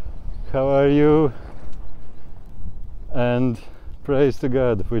 how are you, and praise to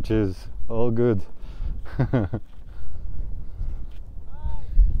God, which is all good.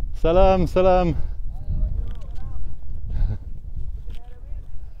 Salam, salam.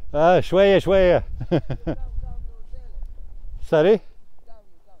 شوية. Sorry?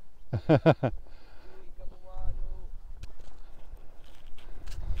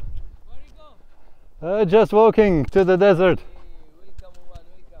 Just walking to the desert.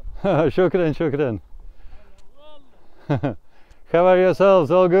 Shukran. How are yourselves?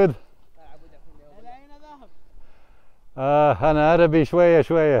 All good? أنا عربي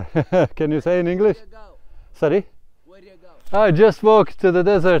شوية. Can you say in English? Sorry? Where you go? I just walked to the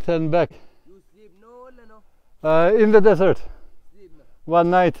desert and back. You sleep no or no? In the desert. Sleep no.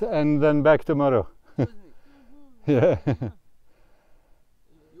 One night and then back tomorrow. Excuse me. Yeah.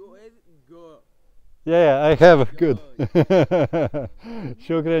 You go. Yeah, I have. Good.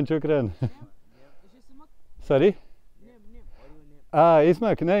 Shukran. Sorry? What is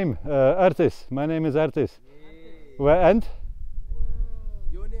your name? Ismak, name? Artis. My name is Artis. Where and?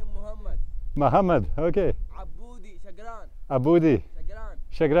 Your name Muhammad. Muhammad. Okay. Aboudi Shagran. Aboudi.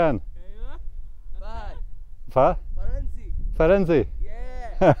 Shagran. Shagran. Fahad. Faransi.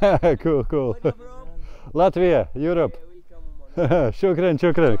 Yeah. Cool. Where you from? Latvia, Europe. Welcome, Oman. Shukran,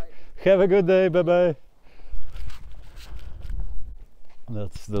 shukran. Have a good day, bye bye.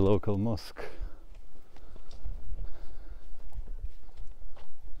 That's the local mosque.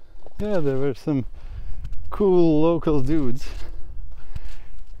 Yeah, there were some cool local dudes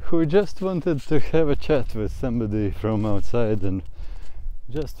who just wanted to have a chat with somebody from outside and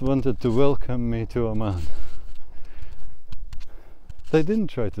just wanted to welcome me to Oman. They didn't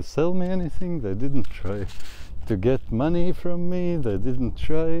try to sell me anything, they didn't try to get money from me, they didn't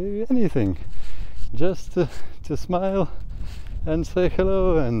try anything. Just to smile and say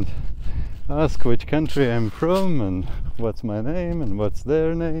hello and ask which country I'm from and what's my name and what's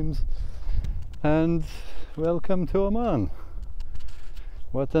their names, and welcome to Oman.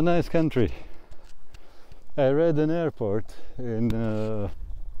 What a nice country. I read an airport in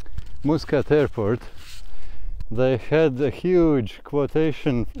Muscat airport. They had a huge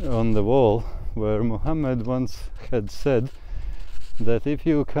quotation on the wall where Muhammad once had said that if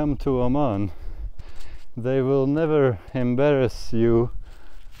you come to Oman, they will never embarrass you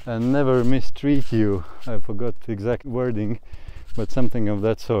and never mistreat you. I forgot the exact wording, but something of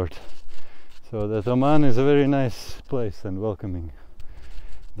that sort. So that Oman is a very nice place and welcoming.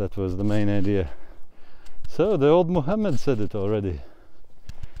 That was the main idea. So the old Muhammad said it already.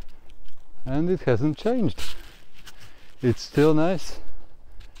 And it hasn't changed. It's still nice,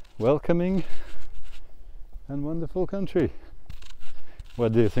 welcoming, and wonderful country.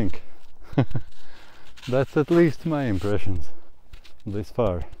 What do you think? That's at least my impressions this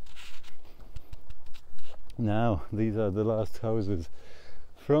far. Now, these are the last houses.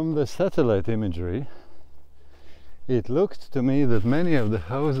 From the satellite imagery, it looked to me that many of the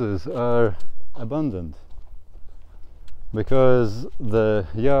houses are abandoned because the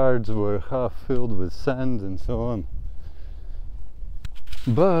yards were half filled with sand and so on.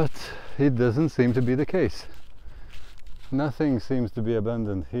 But it doesn't seem to be the case. Nothing seems to be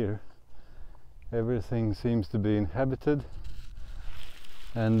abandoned here. Everything seems to be inhabited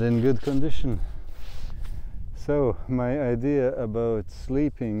and in good condition. So my idea about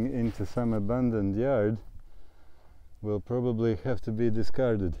sleeping into some abandoned yard will probably have to be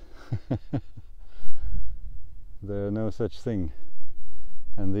discarded. There are no such thing.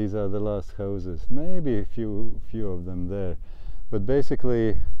 And these are the last houses. Maybe a few of them there. But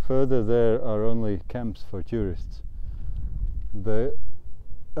basically, further there are only camps for tourists. The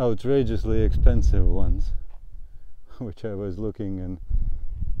outrageously expensive ones, which I was looking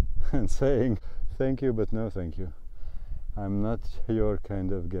and saying, thank you, but no thank you. I'm not your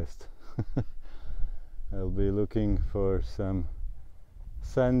kind of guest. I'll be looking for some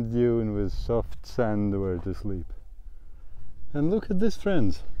sand dune with soft sand where to sleep. And look at this,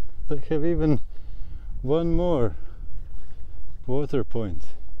 friends. They have even one more water point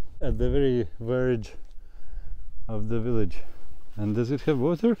at the very verge of the village. And does it have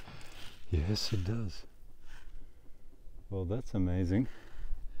water? Yes, it does. Well, that's amazing.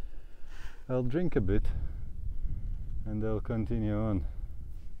 I'll drink a bit and I'll continue on.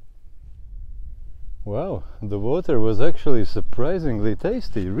 Wow, the water was actually surprisingly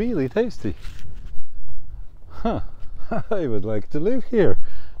tasty, really tasty. Huh, I would like to live here.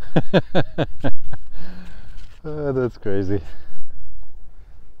 That's crazy.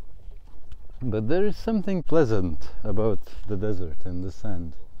 But there is something pleasant about the desert and the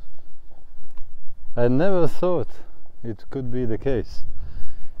sand. I never thought it could be the case,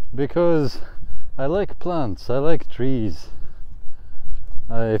 because I like plants, I like trees,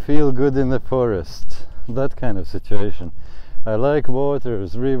 I feel good in the forest, that kind of situation. I like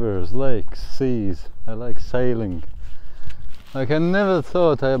waters, rivers, lakes, seas, I like sailing. Like, I never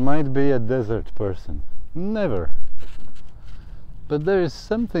thought I might be a desert person, never. But there is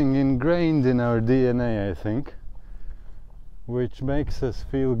something ingrained in our DNA, I think, which makes us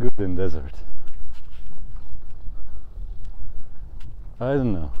feel good in desert. I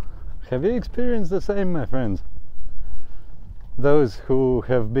don't know. Have you experienced the same, my friends? Those who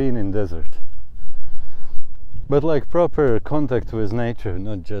have been in desert. But like proper contact with nature,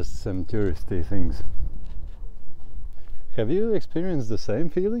 not just some touristy things. Have you experienced the same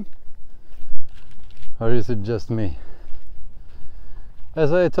feeling? Or is it just me?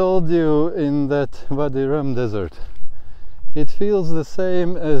 As I told you in that Wadi Rum desert, it feels the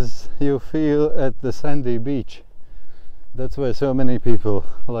same as you feel at the sandy beach. That's why so many people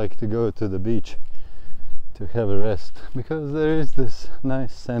like to go to the beach to have a rest, because there is this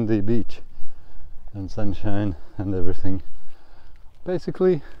nice sandy beach and sunshine and everything.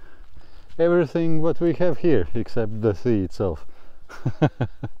 Basically everything what we have here except the sea itself.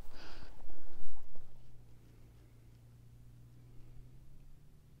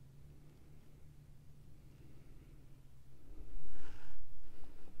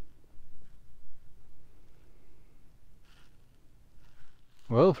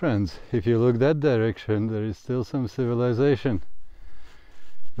 Well, friends, if you look that direction, there is still some civilization.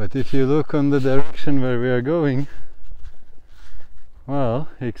 But if you look on the direction where we are going, well,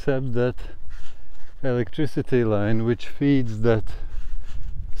 except that electricity line which feeds that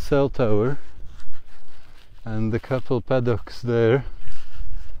cell tower and the couple paddocks there,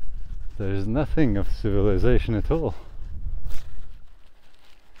 there's nothing of civilization at all.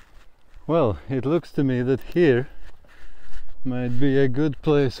 Well, it looks to me that here might be a good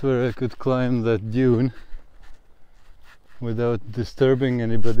place where I could climb that dune without disturbing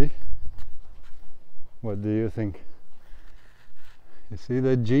anybody. What do you think? You see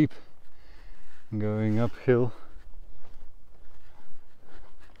that jeep going uphill?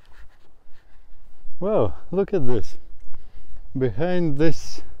 Wow, look at this. Behind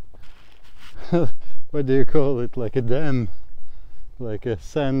this, what do you call it, like a dam, like a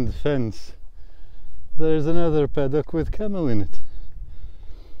sand fence, there's another paddock with camel in it.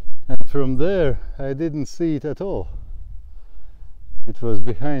 And from there I didn't see it at all. It was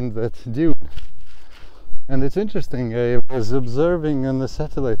behind that dune. And it's interesting, I was observing on the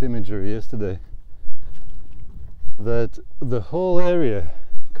satellite imagery yesterday that the whole area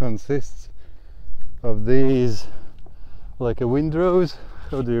consists of these, like a windrows,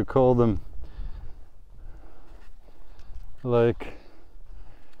 how do you call them? Like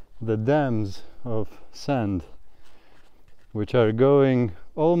the dams of sand, which are going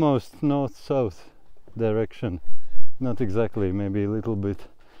almost north-south direction. Not exactly, maybe a little bit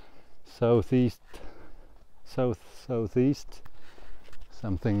southeast, south-southeast,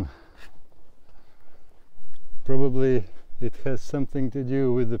 something. Probably it has something to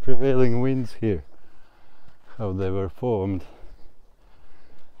do with the prevailing winds here, how they were formed.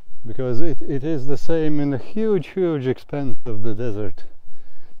 Because it is the same in a huge expanse of the desert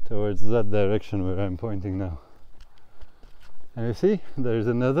towards that direction where I'm pointing now. And you see, there's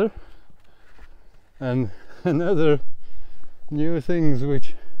another and another new things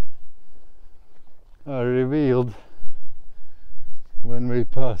which are revealed when we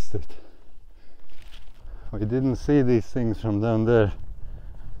passed it. We didn't see these things from down there,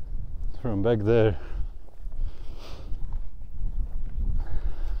 from back there.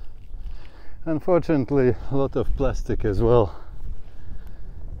 Unfortunately, a lot of plastic as well.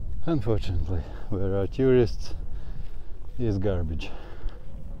 Unfortunately, where our tourists is garbage.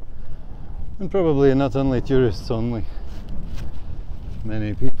 And probably not only tourists only.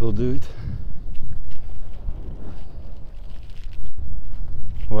 Many people do it.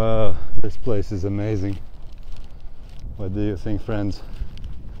 Wow, this place is amazing. What do you think, friends?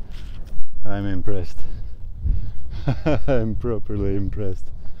 I'm impressed. I'm properly impressed.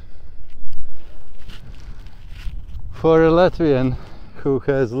 For a Latvian who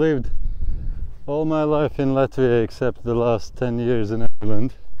has lived all my life in Latvia except the last 10 years in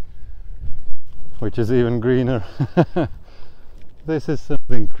Ireland, which is even greener, this is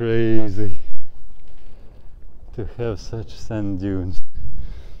something crazy to have such sand dunes.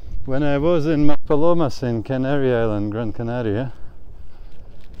 When I was in Mapalomas in Canary Island, Gran Canaria,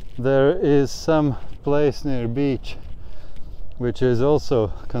 there is some place near beach which is also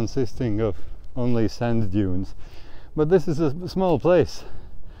consisting of only sand dunes. But this is a small place.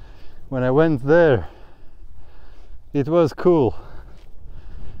 When I went there, it was cool.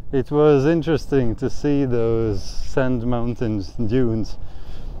 It was interesting to see those sand mountains, dunes,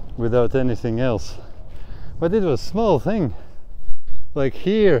 without anything else. But it was a small thing. Like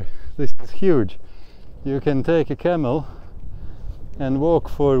here, this is huge. You can take a camel and walk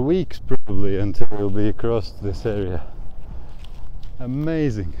for weeks probably until you'll be across this area.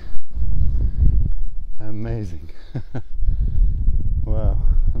 Amazing. Amazing. Wow,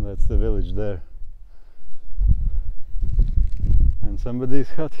 that's the village there. And somebody's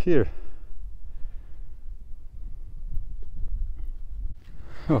hut here.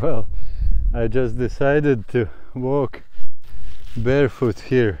 Well, I just decided to walk barefoot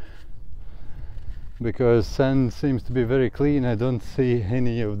here because sand seems to be very clean. I don't see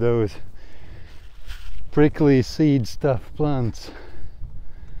any of those prickly seed stuff plants,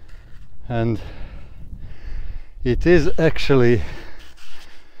 and it is actually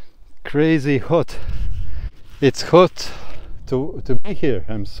crazy hot. It's hot to be here.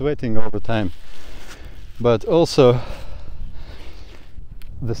 I'm sweating all the time, but also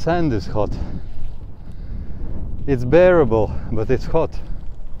the sand is hot. It's bearable, but it's hot.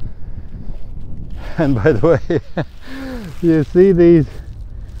 And by the way, you see these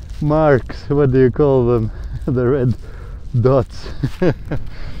marks, what do you call them? The red dots.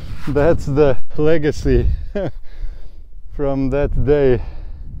 That's the legacy from that day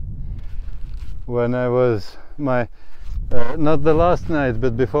when I was, my Not the last night,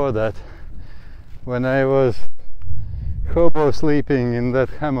 but before that, when I was hobo sleeping in that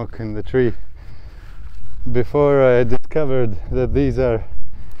hammock in the tree, before I discovered that these are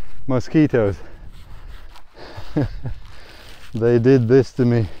mosquitoes. They did this to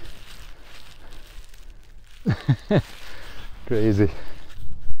me. Crazy.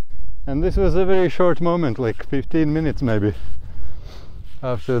 And this was a very short moment, like 15 minutes maybe.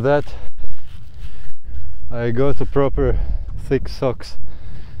 After that I got a proper thick socks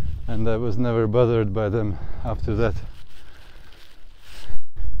and I was never bothered by them after that.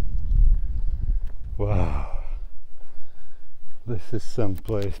 Wow, this is some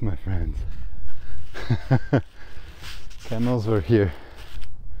place, my friends. Camels were here,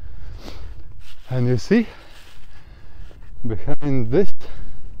 and you see, behind this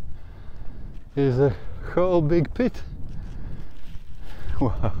is a whole big pit.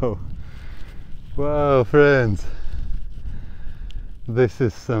 Wow, wow, friends, this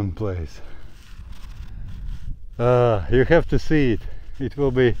is some place. You have to see it. It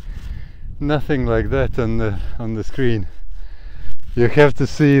will be nothing like that on the screen. You have to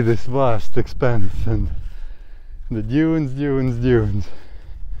see this vast expanse and the dunes.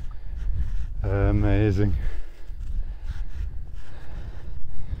 Amazing.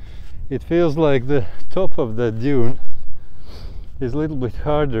 It feels like the top of that dune is a little bit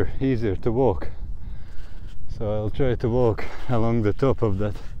harder, easier to walk. So I'll try to walk along the top of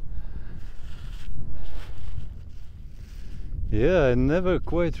that. Yeah, I never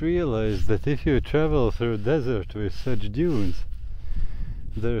quite realized that if you travel through a desert with such dunes,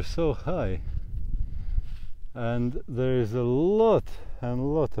 they're so high and there is a lot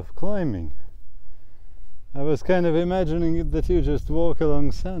of climbing. I was kind of imagining that you just walk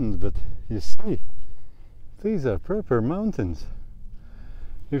along sand, but you see, these are proper mountains.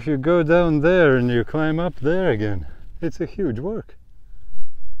 If you go down there and you climb up there again, it's a huge work.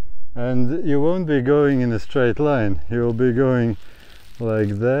 And you won't be going in a straight line, you'll be going like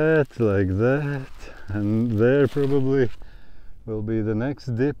that, and there probably will be the next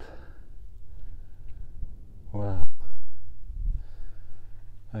dip. Wow.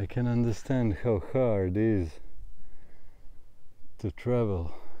 I can understand how hard it is to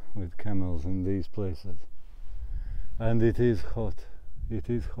travel with camels in these places. And it is hot. It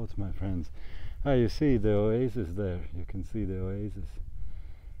is hot, my friends. Ah, you see the oasis there. You can see the oasis.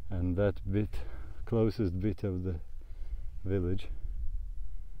 And that closest bit of the village.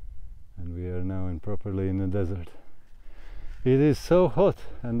 And we are now properly in the desert. It is so hot,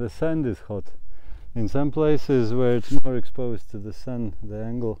 and the sand is hot. In some places where it's more exposed to the sun, the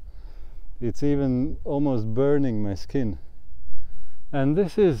angle, it's even almost burning my skin. And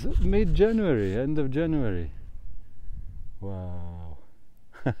this is mid-January, end of January. Wow.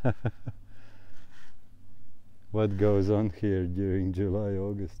 What goes on here during July,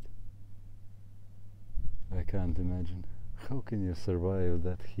 August? I can't imagine. How can you survive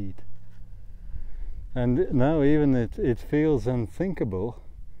that heat? And now even it feels unthinkable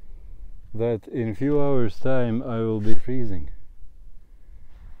that in a few hours time I will be freezing.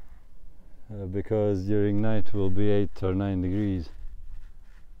 Because during night will be 8 or 9 degrees.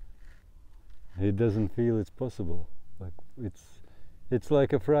 It doesn't feel it's possible. Like it's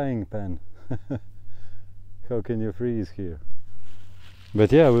like a frying pan. How can you freeze here?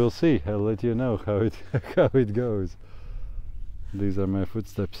 But yeah, we'll see. I'll let you know how it goes. These are my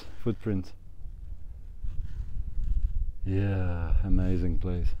footprints. Yeah, amazing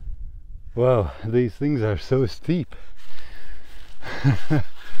place. Wow, these things are so steep.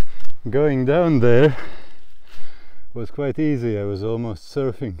 Going down there was quite easy. I was almost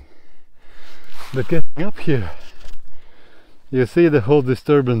surfing. But getting up here, you see the whole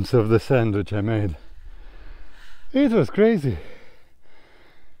disturbance of the sand which I made. It was crazy.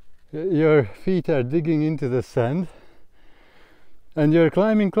 Your feet are digging into the sand and you're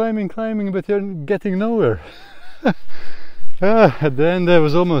climbing, but you're getting nowhere. At the end I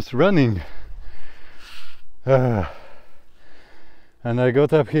was almost running. And I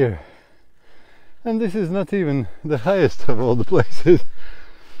got up here. And this is not even the highest of all the places.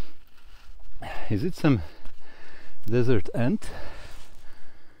 Is it some desert ant?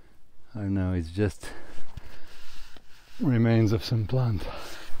 Or no, it's just remains of some plant.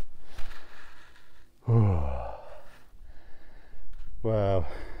 Oh. Wow.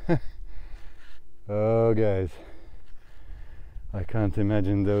 Oh guys, I can't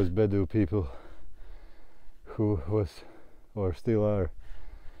imagine those Bedou people who was or still are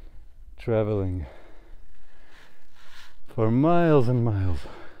traveling for miles and miles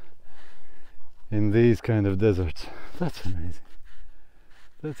in these kind of deserts. That's amazing.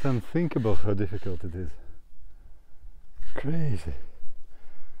 That's unthinkable how difficult it is. Crazy.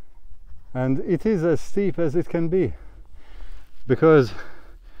 And it is as steep as it can be, because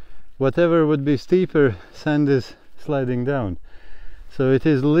whatever would be steeper, sand is sliding down. So it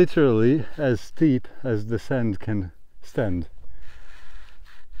is literally as steep as the sand can stand.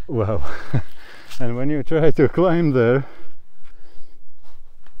 Wow. And when you try to climb there,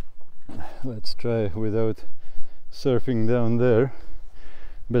 let's try without surfing down there,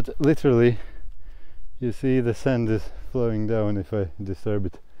 but literally you see the sand is flowing down if I disturb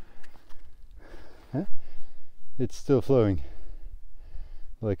it. Huh? It's still flowing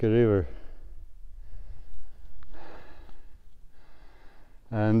like a river.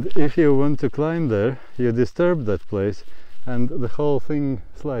 And if you want to climb there, you disturb that place and the whole thing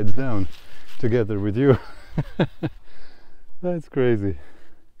slides down together with you. That's crazy.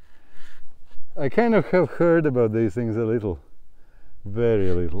 I kind of have heard about these things a little,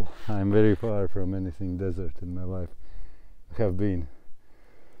 very little. I'm very far from anything desert in my life, have been.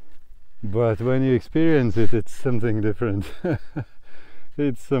 But when you experience it, it's something different.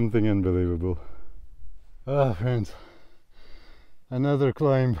 It's something unbelievable. Ah, friends, another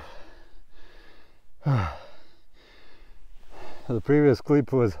climb. The previous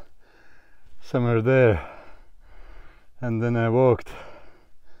clip was somewhere there, and then I walked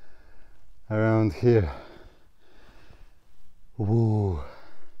around here. Whoa,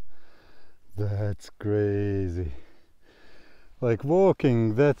 that's crazy. Like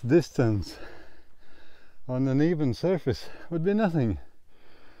walking that distance on an even surface would be nothing.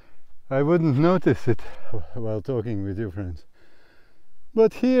 I wouldn't notice it while talking with you, friends.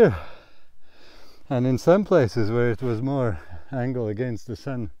 But here, and in some places where it was more angle against the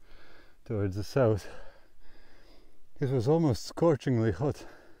sun towards the south, it was almost scorchingly hot.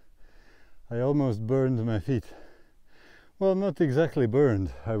 I almost burned my feet. Well, not exactly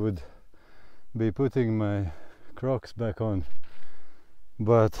burned. I would be putting my Crocs back on,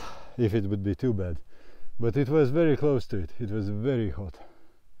 but if it would be too bad. But it was very close to it. It was very hot.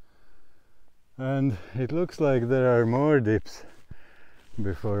 And it looks like there are more dips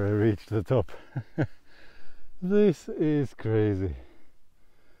before I reach the top. This is crazy.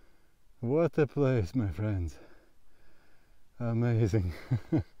 What a place, my friends. Amazing.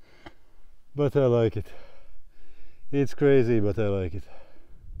 But I like it. It's crazy, but I like it.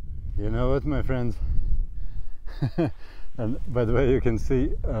 You know what, my friends? And by the way, you can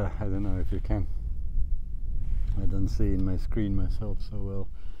see, I don't know if you can. I don't see in my screen myself so well.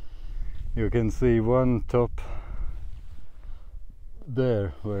 You can see one top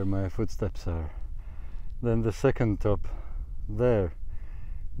there where my footsteps are, then the second top there,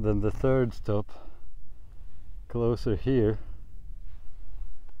 then the third top closer here,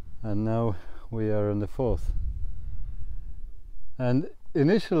 and now we are on the fourth. And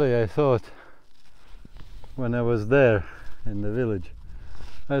initially I thought, when I was there in the village,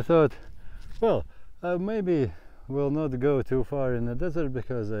 I thought, well, maybe we'll not go too far in the desert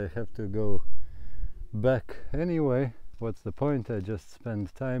because I have to go back anyway. What's the point? I just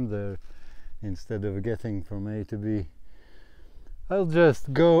spend time there instead of getting from A to B. I'll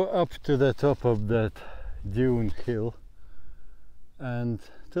just go up to the top of that dune hill and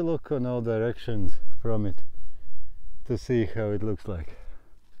to look on all directions from it to see how it looks like.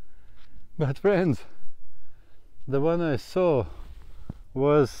 But friends, the one I saw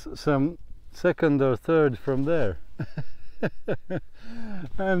was some second or third from there.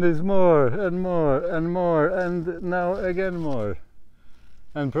 And it's more and more and more, and now again more,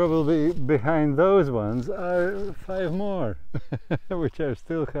 and probably behind those ones are 5 more which are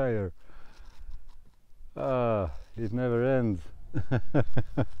still higher. Ah, it never ends.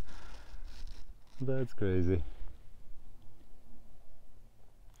 That's crazy.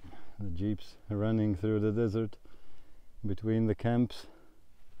 The jeeps running through the desert between the camps,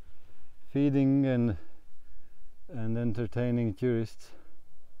 feeding and entertaining tourists.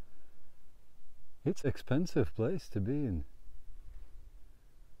 It's an expensive place to be in.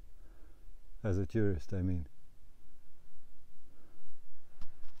 As a tourist, I mean.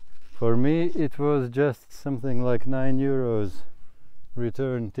 For me it was just something like €9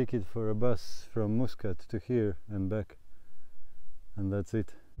 return ticket for a bus from Muscat to here and back, and that's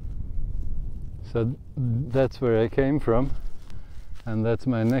it. So that's where I came from, and that's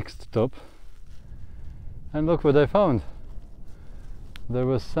my next stop. And look what I found. There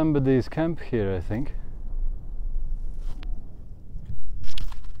was somebody's camp here, I think.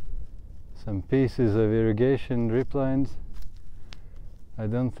 Some pieces of irrigation drip lines. I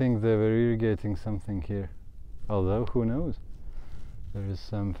don't think they were irrigating something here, although who knows. There is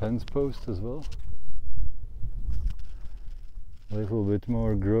some fence post as well. A little bit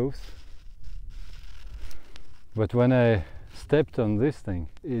more growth. But when I stepped on this thing,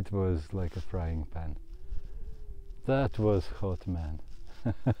 it was like a frying pan. That was hot, man.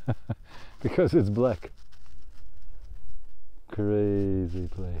 Because it's black. Crazy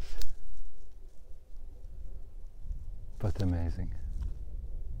place. But amazing.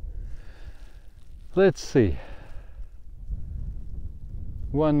 Let's see.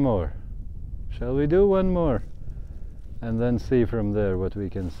 One more. Shall we do one more? And then see from there what we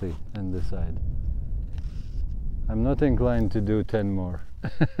can see and decide. I'm not inclined to do 10 more.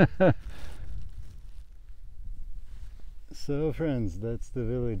 So friends, that's the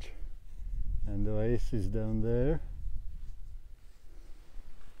village and the Oasis down there.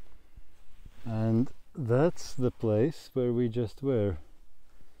 And that's the place where we just were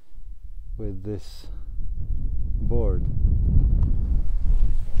with this board.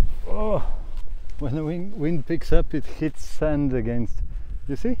 Oh, when the wind picks up, it hits sand against.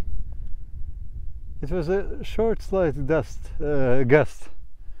 You see? It was a short, slight gust, and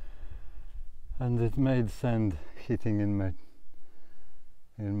it made sand hitting in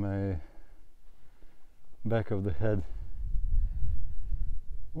my back of the head.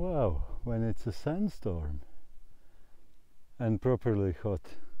 Wow, when it's a sandstorm and properly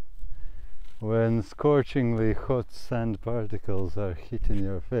hot, when scorchingly hot sand particles are hitting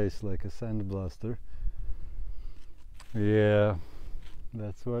your face like a sandblaster, yeah,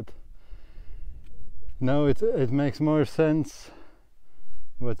 that's what. Now it makes more sense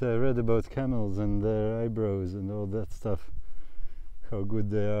what I read about camels and their eyebrows and all that stuff, how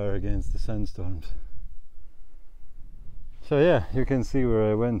good they are against the sandstorms. So yeah, you can see where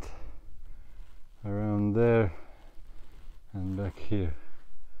I went, around there and back here.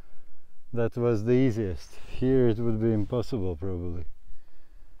 That was the easiest. Here it would be impossible probably.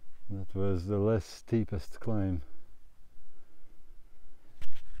 That was the less steepest climb.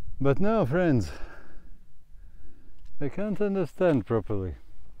 But now friends, I can't understand properly.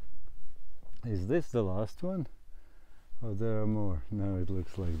 Is this the last one? Or there are more? No, it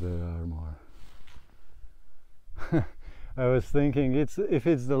looks like there are more. I was thinking if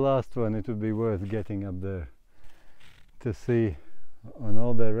it's the last one, it would be worth getting up there to see on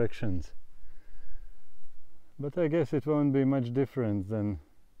all directions. But I guess it won't be much different than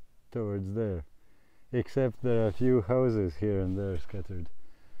towards there, except there are a few houses here and there scattered,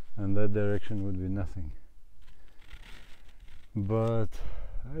 and that direction would be nothing. But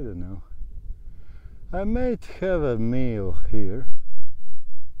I don't know. I might have a meal here.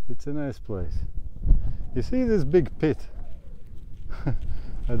 It's a nice place. You see this big pit?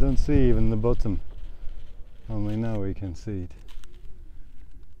 I don't see even the bottom. Only now we can see it.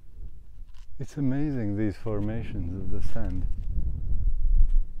 It's amazing, these formations of the sand.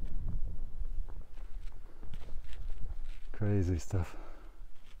 Crazy stuff.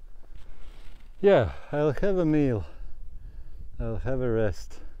 Yeah, I'll have a meal. I'll have a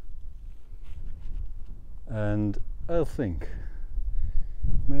rest. And I'll think.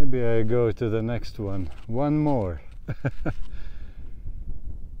 Maybe I go to the next one. One more.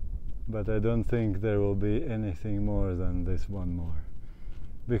 But I don't think there will be anything more than this one more.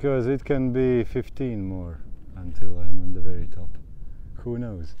 Because it can be 15 more until I'm on the very top. Who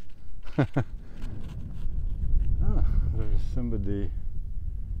knows? Ah, there's somebody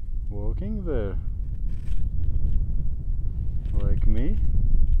walking there. Like me.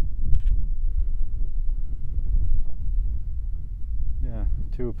 Yeah,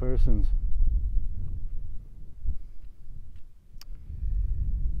 2 persons.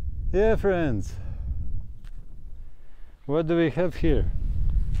 Yeah, friends. What do we have here?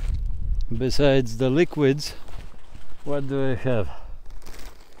 Besides the liquids, what do I have?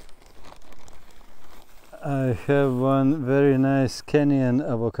 I have one very nice Kenyan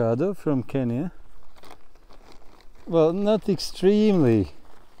avocado from Kenya. Well, not extremely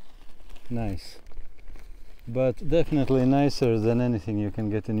nice, but definitely nicer than anything you can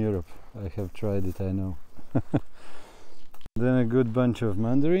get in Europe. I have tried it, I know. Then a good bunch of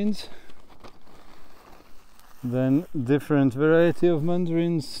mandarins. Then different variety of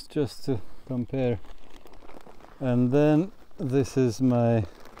mandarins just to compare. And then this is my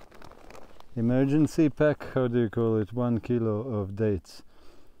emergency pack, how do you call it, 1 kilo of dates.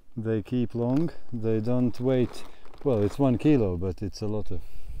 They keep long, they don't wait. Well, it's 1 kilo, but it's a lot of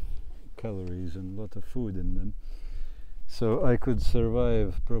calories and a lot of food in them. So I could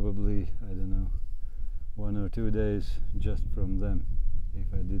survive probably, I don't know, 1 or 2 days just from them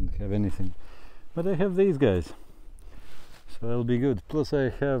if I didn't have anything. But I have these guys, so I'll be good. Plus I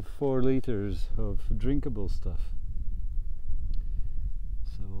have 4 liters of drinkable stuff,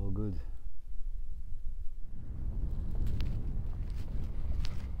 so all good.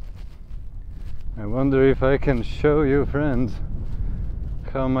 I wonder if I can show you, friends,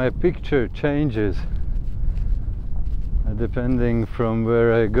 how my picture changes depending from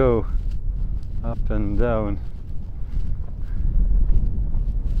where I go, up and down.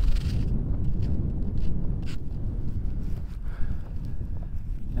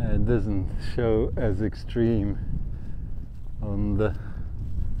 It doesn't show as extreme on the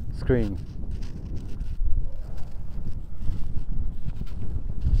screen.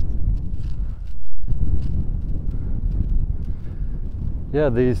 Yeah,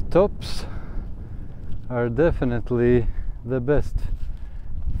 these tops are definitely the best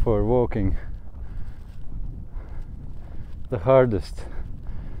for walking. The hardest,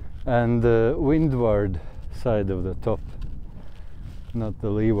 and the windward side of the top, not the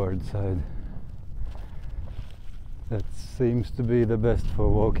leeward side. That seems to be the best for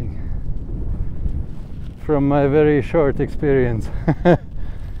walking, from my very short experience.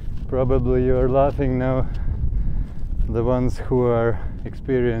 Probably you're laughing now, the ones who are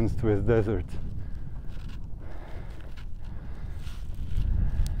experienced with desert.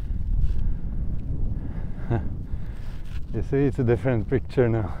 You see, it's a different picture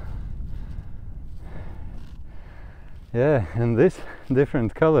now. Yeah, and this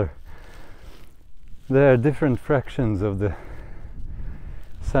different color. There are different fractions of the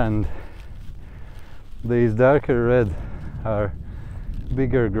sand. These darker red are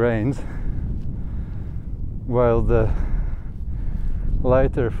bigger grains, while the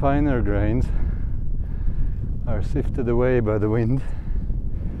lighter, finer grains are sifted away by the wind,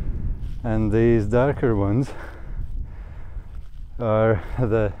 and these darker ones are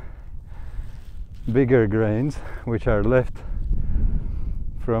the bigger grains which are left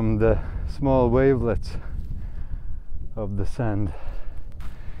from the small wavelets of the sand.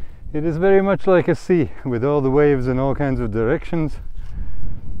 It is very much like a sea, with all the waves in all kinds of directions,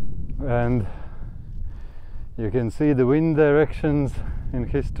 and you can see the wind directions in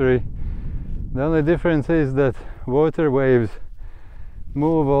history. The only difference is that water waves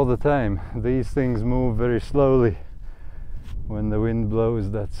move all the time. These things move very slowly when the wind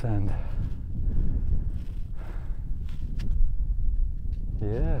blows that sand.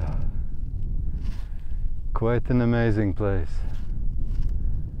 Yeah, quite an amazing place.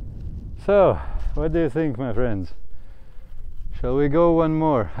 So, what do you think, my friends? Shall we go one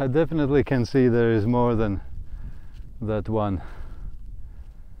more? I definitely can see there is more than that one.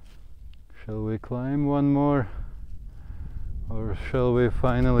 Shall we climb one more, or shall we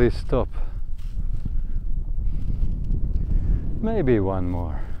finally stop? Maybe one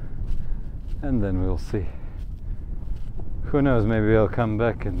more, and then we'll see. Who knows, maybe I'll come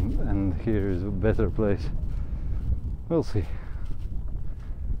back and here is a better place. We'll see.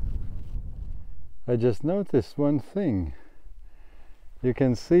 I just noticed one thing. You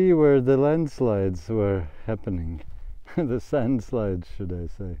can see where the landslides were happening. The sandslides, should I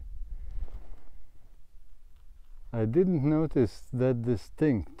say. I didn't notice that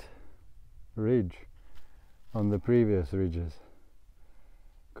distinct ridge on the previous ridges.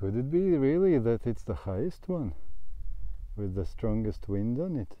 Could it be really that it's the highest one, with the strongest wind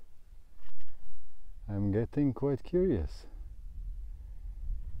on it? I'm getting quite curious.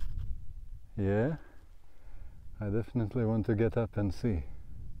 Yeah, I definitely want to get up and see.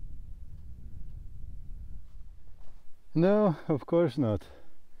 No, of course not.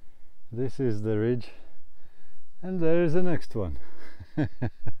 This is the ridge, and there is the next one.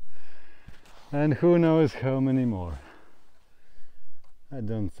 And who knows how many more. I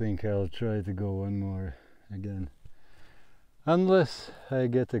don't think I'll try to go one more again, unless I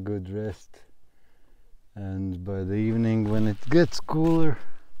get a good rest, and by the evening when it gets cooler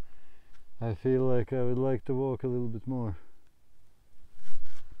I feel like I would like to walk a little bit more.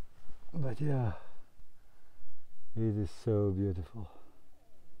 But yeah, it is so beautiful.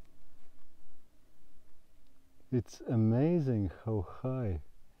 It's amazing how high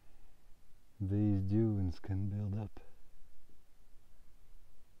these dunes can build up.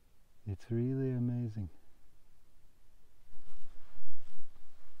 It's really amazing.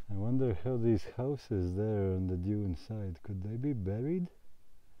 I wonder how these houses there on the dune side, could they be buried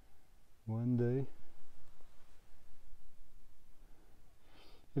one day?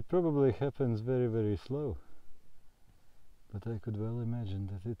 It probably happens very, very slow, but I could well imagine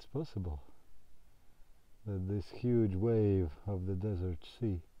that it's possible that this huge wave of the desert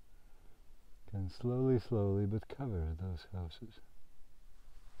sea can slowly, slowly but cover those houses.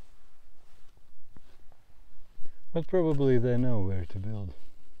 But probably they know where to build.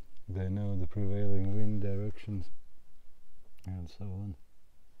 They know the prevailing wind directions and so on.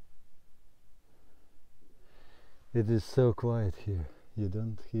 It is so quiet here. You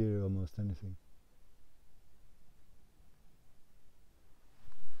don't hear almost anything.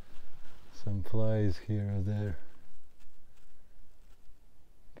 Some flies here or there,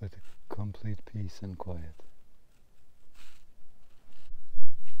 but complete peace and quiet.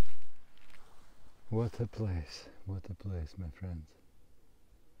 What a place, my friends.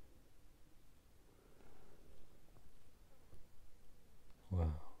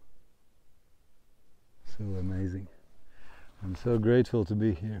 Wow, so amazing. I'm so grateful to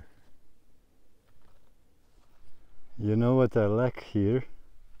be here. You know what I lack here?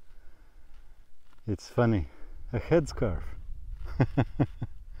 It's funny, a headscarf.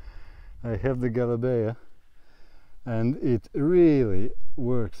 I have the Galabeya, and it really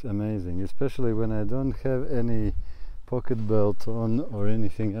works amazing, especially when I don't have any pocket belt on or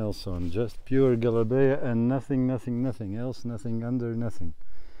anything else on, just pure Galabeya and nothing else, nothing under, nothing.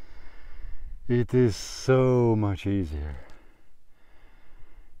 It is so much easier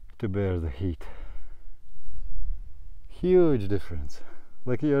to bear the heat. Huge difference.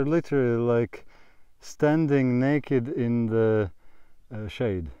 Like you're literally like standing naked in the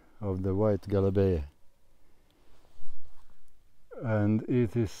shade of the white Galabeya. And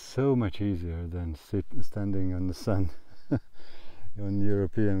it is so much easier than standing on the sun on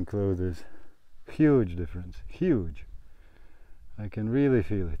European clothes. Huge difference, huge. I can really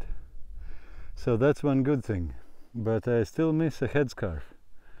feel it. So that's one good thing, but I still miss a headscarf.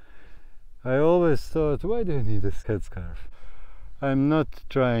 I always thought, why do you need a headscarf? I'm not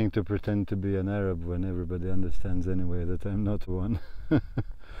trying to pretend to be an Arab when everybody understands anyway that I'm not one.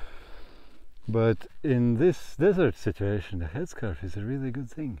 But in this desert situation, a headscarf is a really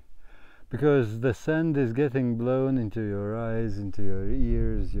good thing, because the sand is getting blown into your eyes, into your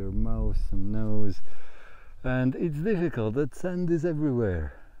ears, your mouth and nose, and it's difficult. That sand is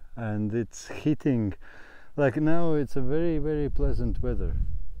everywhere and it's hitting. Like now it's a very pleasant weather,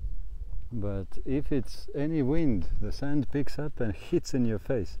 but if it's any wind, the sand picks up and hits in your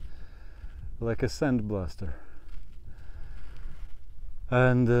face like a sand blaster.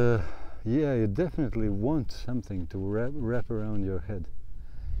 And yeah, you definitely want something to wrap around your head,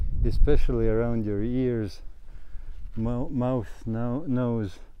 especially around your ears, mouth,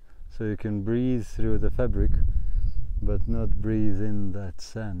 nose, so you can breathe through the fabric but not breathe in that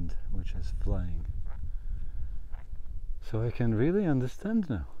sand which is flying. So I can really understand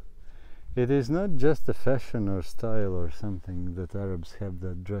now. It is not just a fashion or style or something that Arabs have,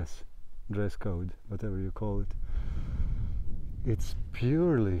 that dress code, whatever you call it. It's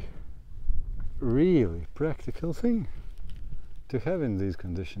purely, really practical thing to have in these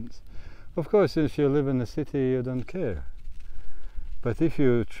conditions. Of course, if you live in a city, you don't care. But if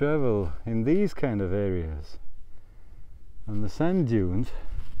you travel in these kind of areas, on the sand dunes,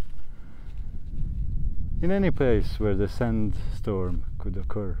 in any place where the sandstorm could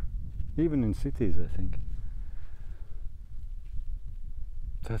occur, even in cities, I think,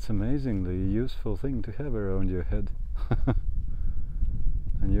 that's amazingly useful thing to have around your head.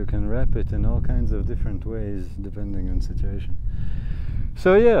 And you can wrap it in all kinds of different ways depending on situation.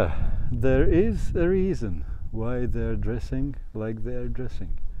 So yeah, there is a reason why they're dressing like they're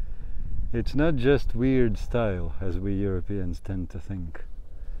dressing. It's not just weird style as we Europeans tend to think.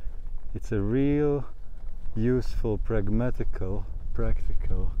 It's a real useful, practical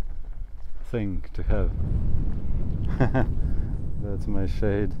thing to have. That's my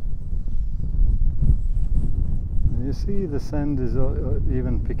shade. And you see the sand is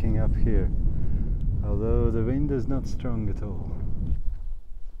even picking up here, although the wind is not strong at all.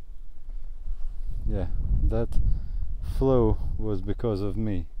 Yeah, that flow was because of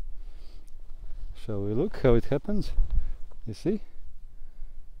me. Shall we look how it happens? You see?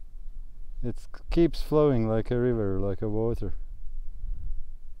 It keeps flowing like a river, like a water.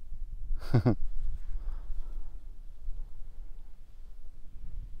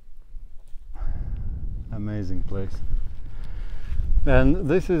 Amazing place. And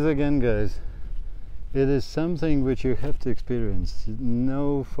this is, again guys, it is something which you have to experience.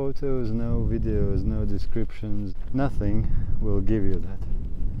 No photos, no videos, no descriptions, nothing will give you that.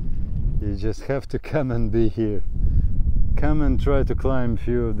 You just have to come and be here. Come and try to climb a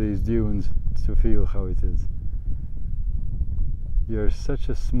few of these dunes to feel how it is. You're such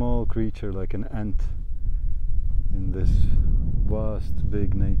a small creature, like an ant, in this vast,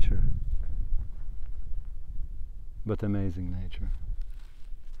 big nature. But amazing nature.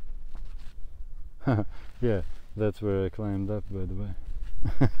 Yeah, that's where I climbed up, by the way.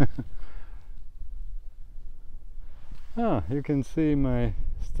 Ah, you can see my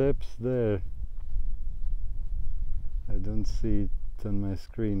steps there. I don't see it on my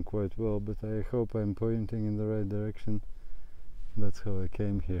screen quite well, but I hope I'm pointing in the right direction. That's how I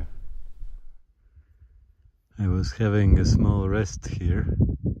came here. I was having a small rest here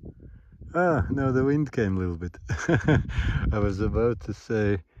Ah, no, the wind came a little bit. I was about to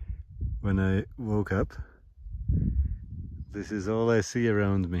say, when I woke up, this is all I see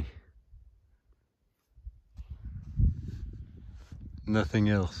around me. Nothing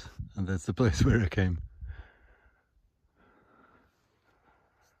else. And that's the place where I came.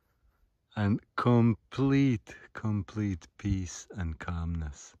 And complete peace and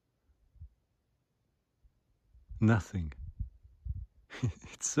calmness. Nothing.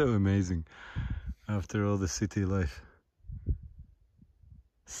 It's so amazing after all the city life.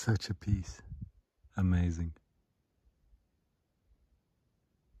 Such a peace. Amazing.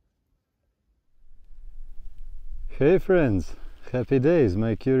 Hey friends, happy days.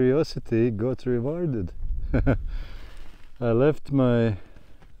 My curiosity got rewarded. I left my...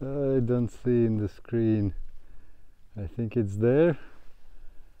 I don't see in the screen. I think it's there.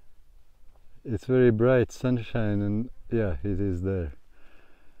 It's very bright sunshine and yeah, it is there.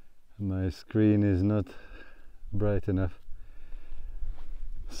 My screen is not bright enough.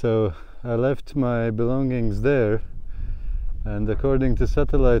 So I left my belongings there, and according to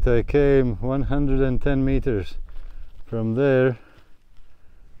satellite I came 110 meters from there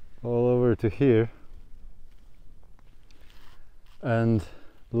all over to here, and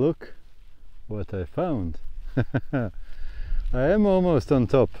look what I found. I am almost on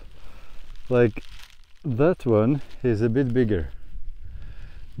top. Like, that one is a bit bigger,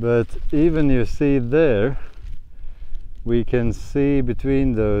 but even you see there, we can see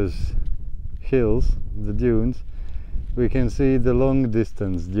between those hills, the dunes, we can see the long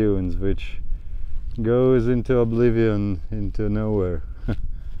distance dunes which goes into oblivion, into nowhere.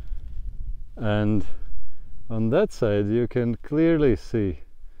 And on that side you can clearly see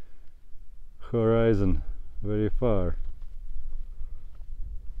horizon very far.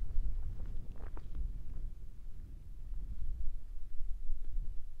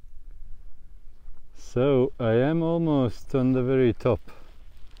 So I am almost on the very top,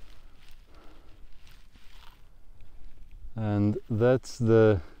 and that's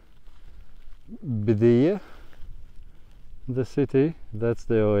the Bidiyah, the city. That's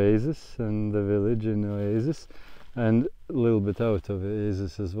the Oasis and the village in Oasis, and a little bit out of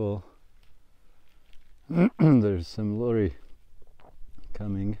Oasis as well. There's some lorry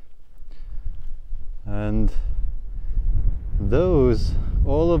coming, and those,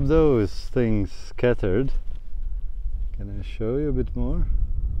 all of those things scattered, can I show you a bit more?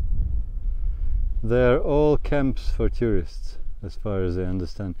 They are all camps for tourists, as far as I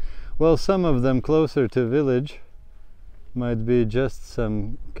understand. Well, some of them closer to village might be just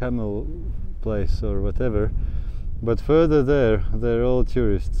some camel place or whatever, but further there, they're all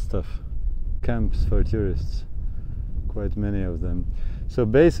tourist stuff. Camps for tourists, quite many of them. So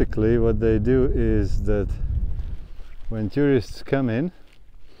basically what they do is that when tourists come in,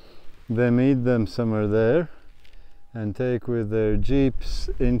 they meet them somewhere there and take with their jeeps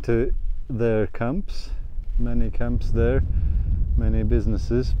into their camps. Many camps there, many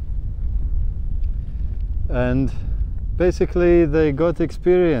businesses. And basically they got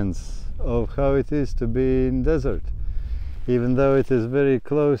experience of how it is to be in desert. Even though it is very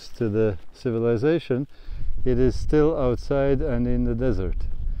close to the civilization, it is still outside and in the desert.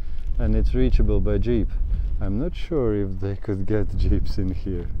 And it's reachable by jeep. I'm not sure if they could get jeeps in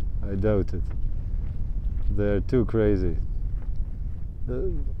here. I doubt it. They're too crazy.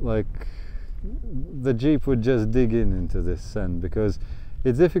 Like, the jeep would just dig into this sand, because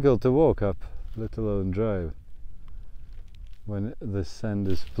it's difficult to walk up, let alone drive, when the sand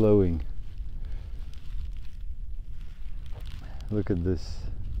is flowing. Look at this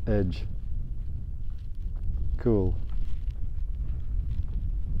edge. Cool.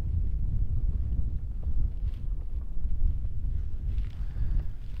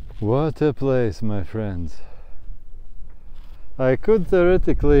 What a place, my friends. I could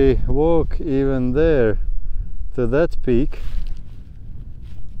theoretically walk even there to that peak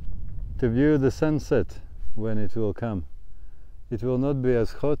to view the sunset when it will come. It will not be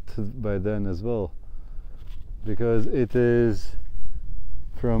as hot by then as well, because it is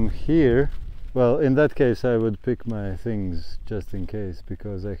from here. Well, in that case I would pick my things just in case,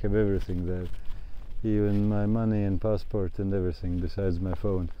 because I have everything there. Even my money and passport and everything besides my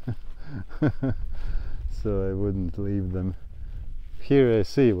phone. So I wouldn't leave them. Here I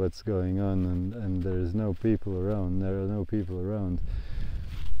see what's going on, and there is no people around. There are no people around.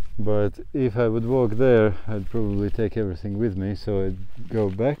 But if I would walk there, I'd probably take everything with me. So I'd go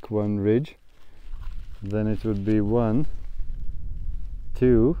back one ridge, then it would be 1,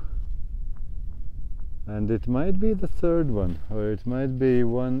 2, and it might be the third one, or it might be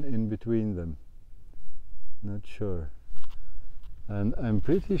one in between them. Not sure. and I'm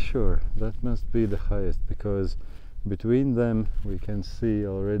pretty sure that must be the highest, because between them we can see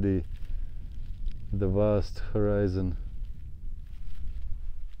already the vast horizon.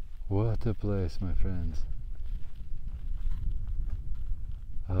 What a place, my friends.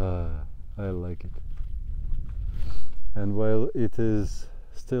 Ah, I like it. And while it is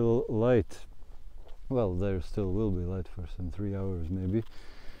still light, well, there still will be light for some 3 hours maybe,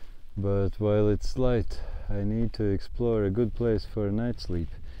 but while it's light I need to explore a good place for a night sleep.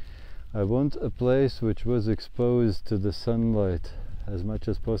 I want a place which was exposed to the sunlight as much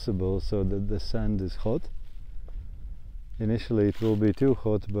as possible so that the sand is hot. Initially it will be too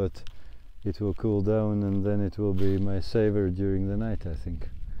hot, but it will cool down and then it will be my savior during the night, I think.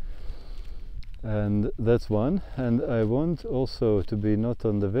 And that's one. And I want also to be not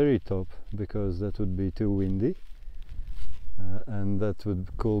on the very top, because that would be too windy and that would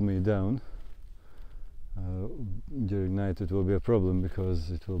cool me down. During night it will be a problem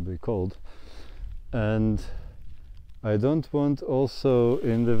because it will be cold. And I don't want also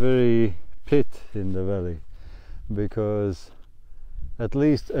in the very pit in the valley, because at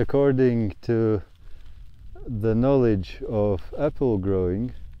least according to the knowledge of apple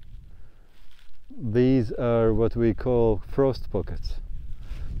growing, these are what we call frost pockets,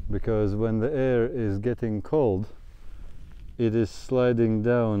 because when the air is getting cold it is sliding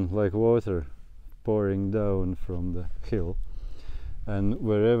down like water pouring down from the hill, and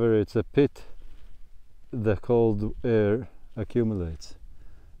wherever it's a pit the cold air accumulates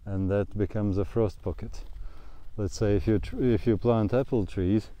and that becomes a frost pocket. Let's say if you plant apple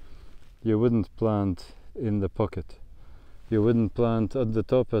trees, you wouldn't plant in the pocket. You wouldn't plant at the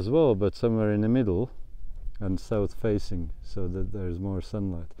top as well, but somewhere in the middle and south facing, so that there's more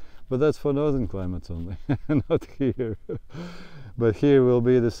sunlight. But that's for northern climates only, not here. But here will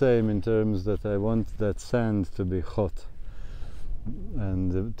be the same in terms that I want that sand to be hot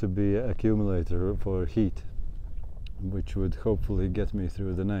and to be an accumulator for heat, which would hopefully get me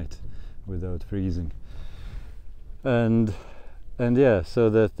through the night without freezing. And yeah, so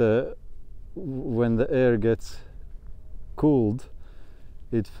that when the air gets cooled,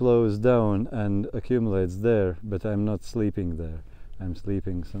 it flows down and accumulates there, but I'm not sleeping there. I'm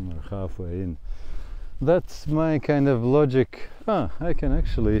sleeping somewhere halfway in. That's my kind of logic. I can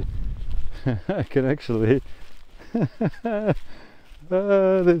actually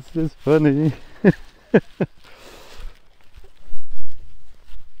this is funny.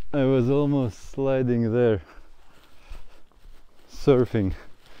 I was almost sliding there, surfing,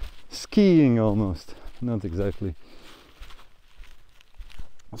 skiing almost, not exactly.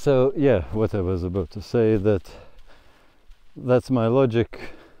 So yeah, what I was about to say, that's my logic,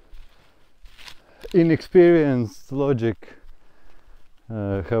 inexperienced logic,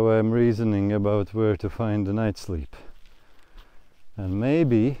 how I'm reasoning about where to find a night's sleep. And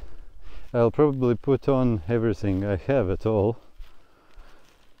maybe I'll probably put on everything I have at all,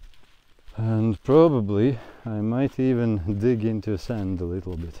 and probably I might even dig into sand a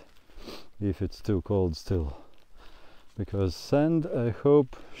little bit if it's too cold still, because sand, I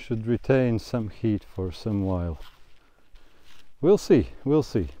hope, should retain some heat for some while. We'll see,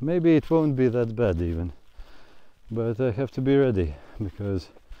 maybe it won't be that bad even, but I have to be ready, because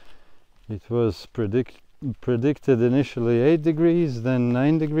it was predicted initially 8 degrees, then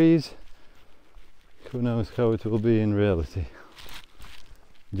 9 degrees. Who knows how it will be in reality,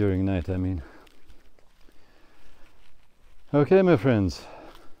 during night I mean. Okay, my friends,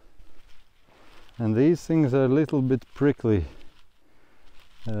 and these things are a little bit prickly.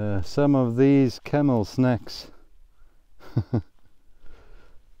 Some of these camel snacks,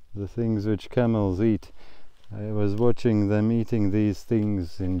 the things which camels eat, I was watching them eating these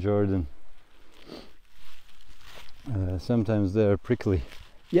things in Jordan. Sometimes they are prickly.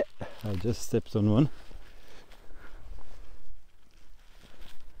 Yeah, I just stepped on one.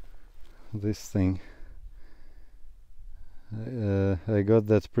 This thing. I got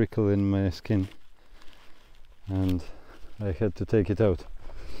that prickle in my skin and I had to take it out.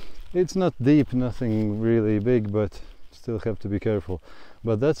 It's not deep, nothing really big, but still have to be careful.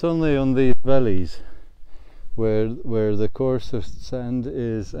 But that's only on these valleys where the coarsest sand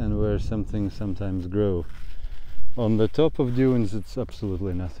is and where something sometimes grow. On the top of dunes it's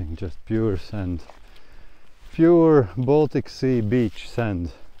absolutely nothing, just pure sand, pure Baltic Sea beach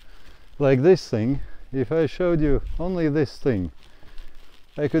sand. Like this thing, if I showed you only this thing,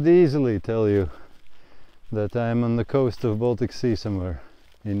 I could easily tell you that I'm on the coast of Baltic Sea somewhere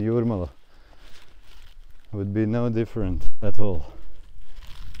in Jurmala. It would be no different at all,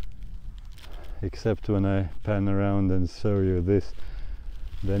 except when I pan around and show you this,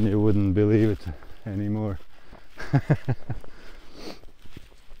 then you wouldn't believe it anymore.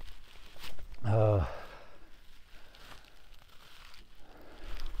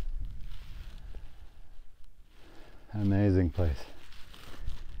 Amazing place.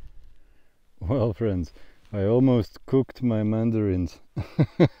 Well, friends, I almost cooked my mandarins.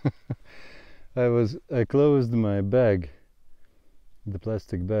 I closed my bag, the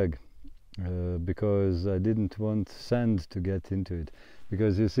plastic bag, because I didn't want sand to get into it,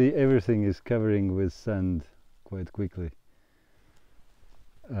 because you see everything is covering with sand quite quickly,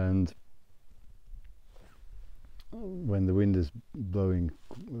 and when the wind is blowing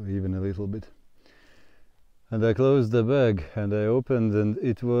even a little bit. And I closed the bag and I opened, and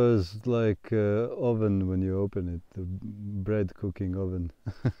it was like oven when you open it, the bread cooking oven,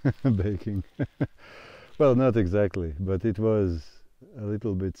 baking. Well, not exactly, but it was a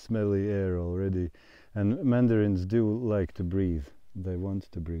little bit smelly air already. And mandarins do like to breathe. They want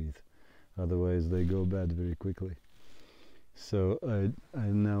to breathe, otherwise they go bad very quickly. So I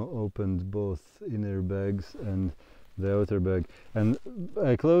now opened both inner bags and the outer bag, and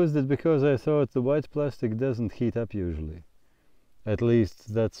I closed it because I thought the white plastic doesn't heat up usually. At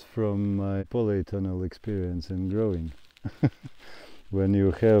least that's from my polytunnel experience in growing. When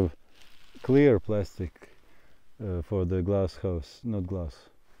you have clear plastic for the glass house, not glass,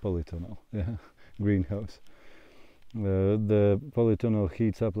 polytunnel, yeah, greenhouse, the polytunnel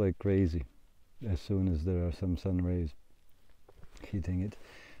heats up like crazy as soon as there are some sun rays heating it.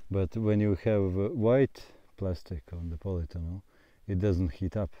 But when you have white plastic on the polytunnel, it doesn't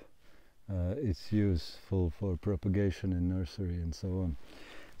heat up. It's useful for propagation in nursery and so on.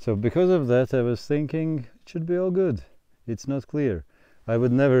 So because of that, I was thinking it should be all good. It's not clear. I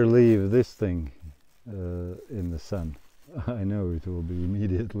would never leave this thing in the sun. I know it will be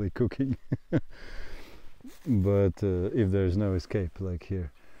immediately cooking. But if there's no escape like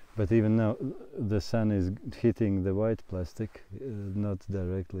here. But even now the sun is hitting the white plastic, not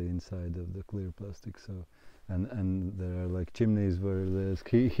directly inside of the clear plastic, so and there are like chimneys where the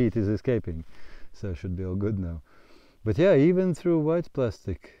heat is escaping, so it should be all good now. But yeah, even through white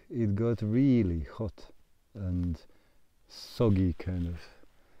plastic it got really hot and soggy kind of,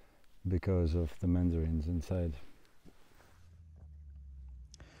 because of the mandarins inside.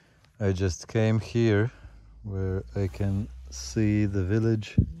 I just came here where I can see the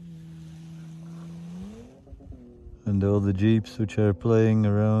village and all the jeeps which are playing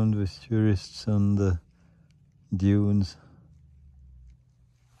around with tourists on the dunes.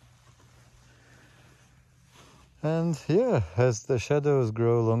 And yeah, as the shadows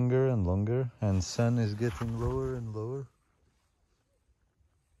grow longer and longer and sun is getting lower and lower,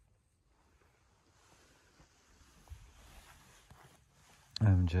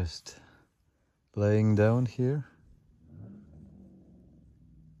 I'm just laying down here,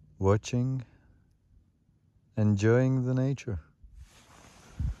 watching, enjoying the nature.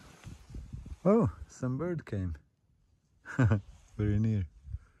 Oh, some bird came. Very near.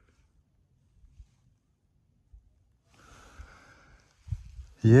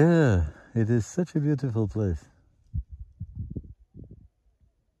 Yeah, it is such a beautiful place.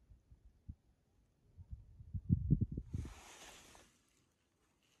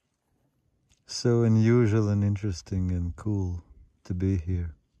 So unusual and interesting and cool to be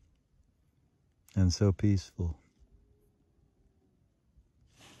here, and so peaceful.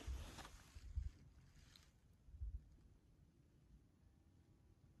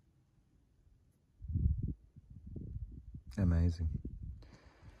 Amazing.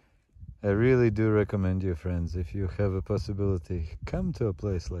 I really do recommend you, friends, if you have a possibility, come to a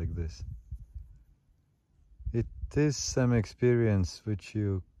place like this. It is some experience which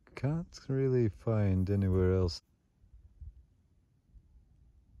you can't really find anywhere else.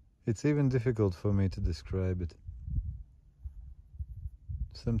 It's even difficult for me to describe it.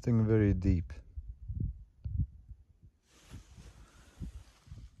 Something very deep.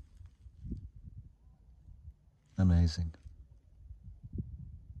 Amazing.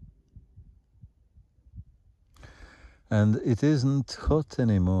 And it isn't hot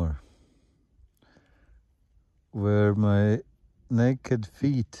anymore. Where my naked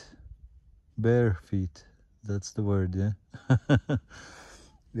feet, bare feet, that's the word, yeah,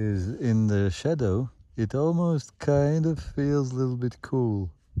 is in the shadow, it almost kind of feels a little bit cool.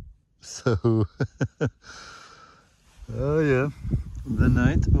 So, oh yeah, the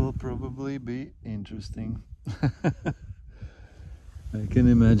night will probably be interesting. I can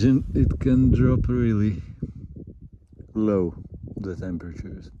imagine it can drop really low, the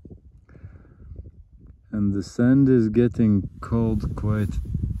temperatures. And the sand is getting cold quite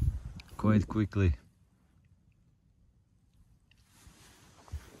quickly.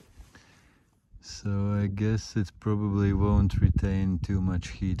 So I guess it probably won't retain too much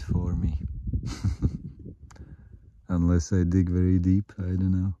heat for me. Unless I dig very deep, I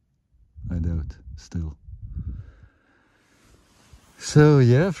don't know. I doubt, still. So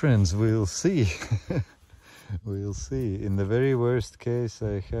yeah, friends, we'll see. We'll see. In the very worst case,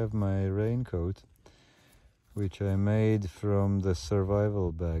 I have my raincoat, which I made from the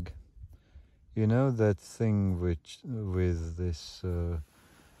survival bag. You know that thing with this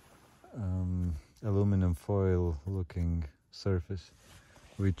aluminum foil looking surface,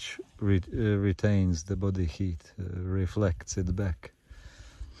 which retains the body heat, reflects it back.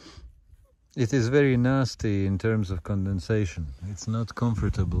 It is very nasty in terms of condensation. It's not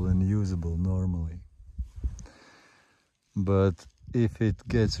comfortable and usable normally. But if it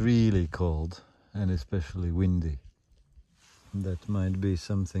gets really cold, and especially windy, that might be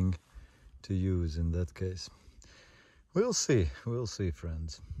something to use in that case. We'll see,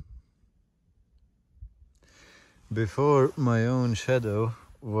 friends. Before, my own shadow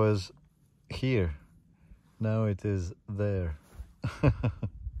was here. Now it is there.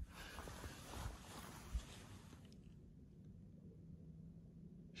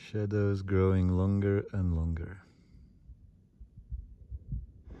 Shadows growing longer and longer.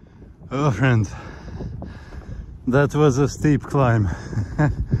 Oh, friends, that was a steep climb.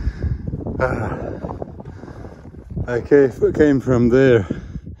 I came from there.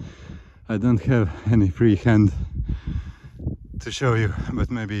 I don't have any free hand to show you,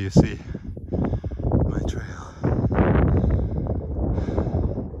 but maybe you see my trail.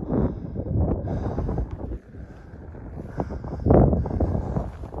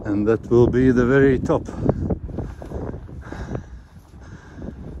 And that will be the very top.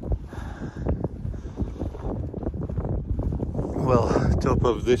 Well, top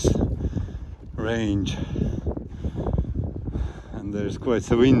of this range. And there's quite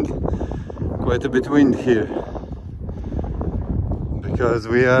a bit wind here, because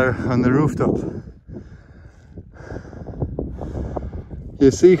we are on the rooftop.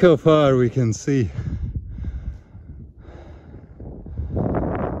 You see how far we can see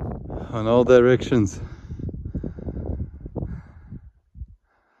on all directions.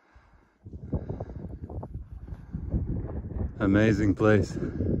 Amazing place.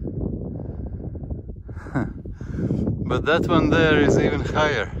 But that one there is even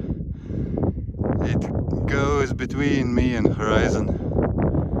higher. It goes between me and horizon.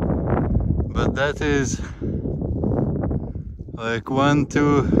 But that is like 1,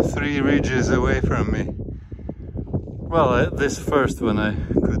 2, 3 ridges away from me. Well, this first one I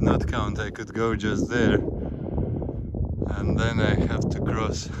could not count. I could go just there, and then I have to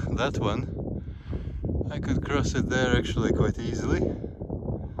cross that one. I could cross it there actually quite easily.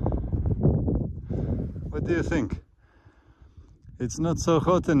 What do you think? It's not so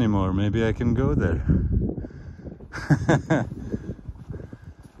hot anymore. Maybe I can go there.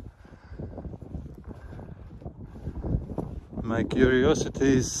 My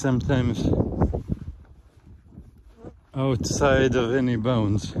curiosity is sometimes outside of any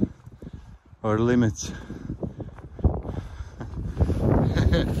bounds or limits.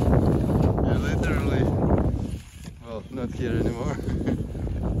 I literally, well, not here anymore.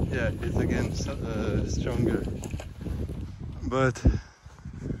 Yeah, it's again stronger. But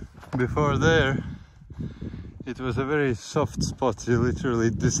before there, it was a very soft spot. You literally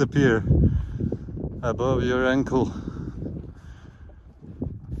disappear above your ankle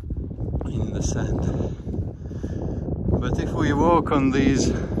in the sand. But if we walk on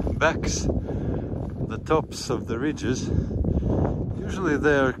these backs, the tops of the ridges, usually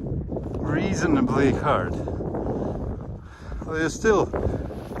they are reasonably hard. Well, you still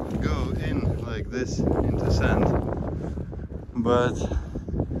go in like this into sand, but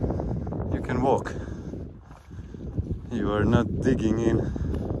you can walk. You are not digging in.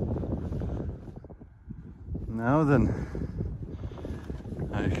 Now then,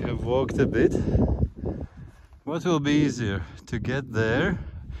 I have walked a bit. What will be easier? To get there?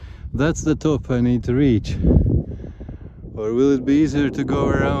 That's the top I need to reach. Or will it be easier to go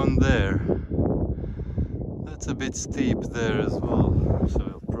around there? That's a bit steep there as well, so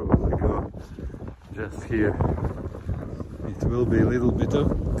I'll probably go just here. It will be a little bit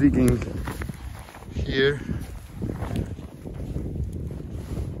of digging here.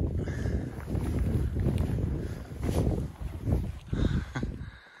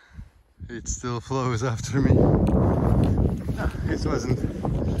 It still flows after me. It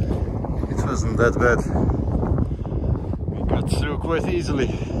wasn't that bad. We got through quite easily.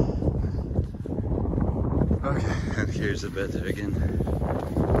 Okay, and here's a better again.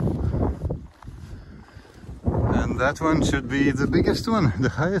 And that one should be the biggest one, the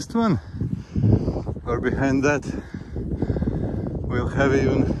highest one. Or behind that we'll have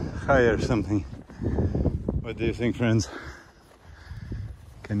even higher something. What do you think, friends?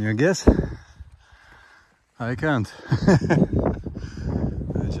 Can you guess? I can't.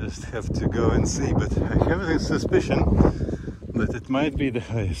 just have to go and see, but I have a suspicion that it might be the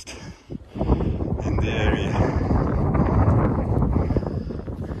highest in the area.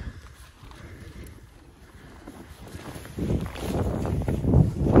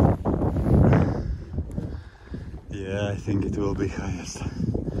 Yeah, I think it will be highest.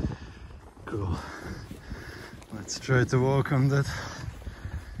 Cool. Let's try to walk on that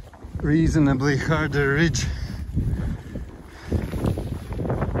reasonably harder ridge.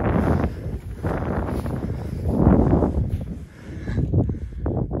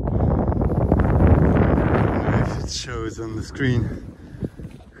 Shows on the screen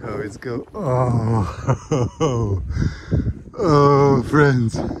how it's go. Oh, oh,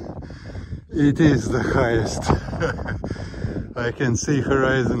 friends, it is the highest. I can see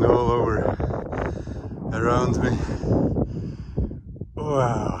horizon all over around me.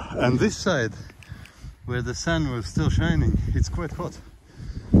 Wow, and this side where the sun was still shining, it's quite hot.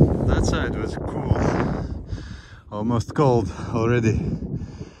 That side was cool, almost cold already,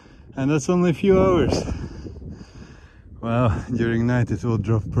 and that's only a few hours. Well, during night it will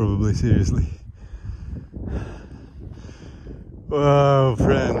drop probably seriously. Wow,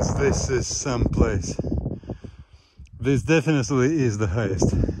 friends, this is some place. This definitely is the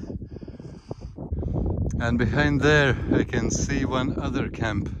highest. And behind there I can see one other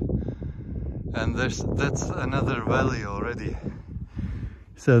camp. And that's another valley already.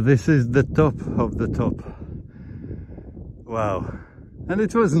 So this is the top of the top. Wow. And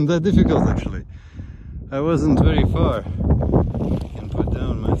it wasn't that difficult actually. I wasn't very far. I can put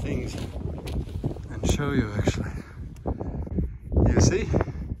down my things and show you actually. You see?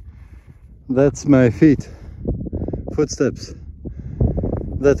 That's my footsteps.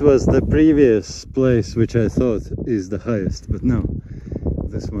 That was the previous place which I thought is the highest, but no,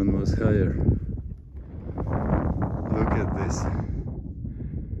 this one was higher. Look at this.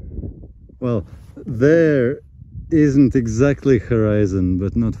 Well, there isn't exactly horizon,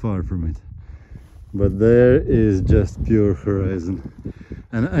 but not far from it. But there is just pure horizon.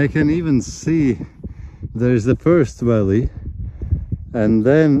 And I can even see there's the first valley, and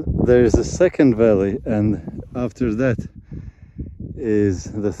then there's a second valley, and after that is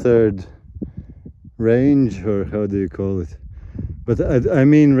the third range, or how do you call it? But I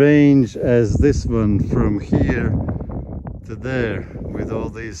mean range as this one from here to there, with all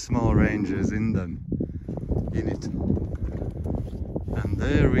these small ranges in it. And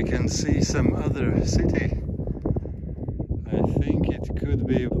there we can see some other city. I think it could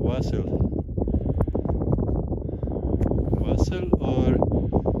be Wasil or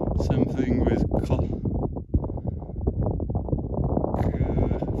something with Ka.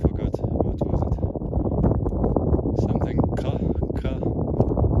 Forgot, what was it? Something Ka?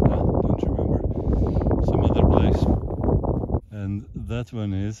 No, don't remember. Some other place. And that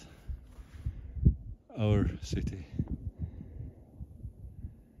one is our city.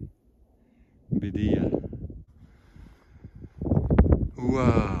 Bidiyah.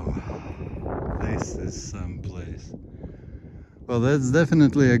 Wow, this is some place. Well, that's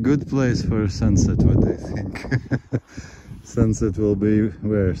definitely a good place for sunset. What do you think? Sunset will be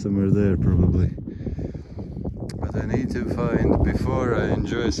where? Somewhere there probably. But I need to find, before I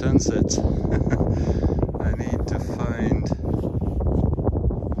enjoy sunset, I need to find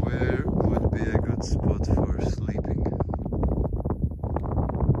where would be a good spot for sleeping.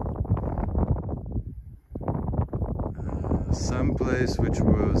 Some place which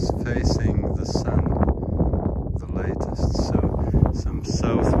was facing the sun the latest, so some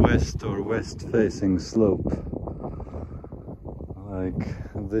southwest or west facing slope, like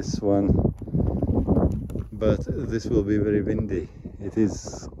this one, but this will be very windy. It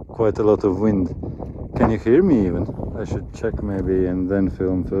is quite a lot of wind. Can you hear me even? I should check maybe and then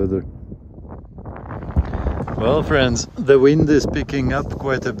film further. Well, friends, the wind is picking up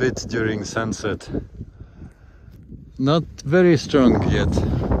quite a bit during sunset. Not very strong yet,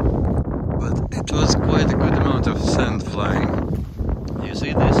 but it was quite a good amount of sand flying. You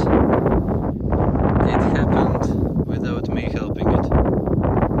see this? It happened without me helping it.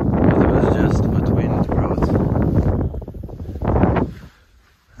 It was just what wind brought.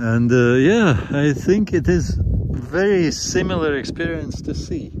 And yeah, I think it is very similar experience to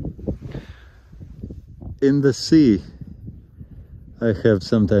sea. In the sea, I have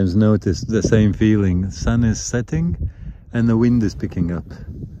sometimes noticed the same feeling. The sun is setting and the wind is picking up.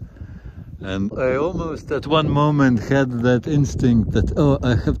 And I almost at one moment had that instinct that, oh,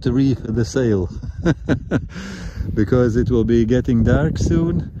 I have to reef the sail. Because it will be getting dark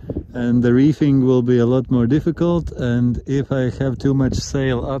soon and the reefing will be a lot more difficult, and if I have too much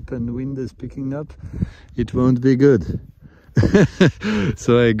sail up and wind is picking up, it won't be good.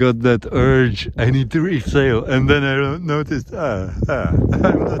 So I got that urge, I need to reef sail, and then I noticed, I'm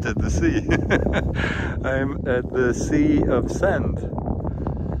not at the sea. I'm at the sea of sand,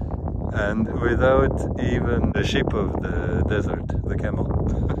 and without even the ship of the desert, the camel.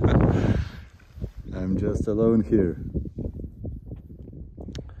 I'm just alone here.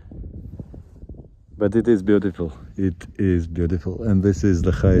 But it is beautiful, it is beautiful, and this is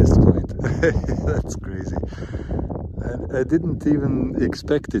the highest point. That's crazy. And I didn't even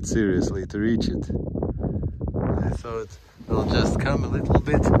expect it seriously to reach it. I thought I'll just come a little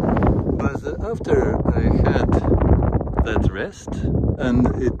bit, but after I had that rest and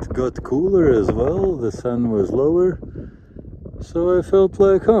it got cooler as well, the sun was lower, so I felt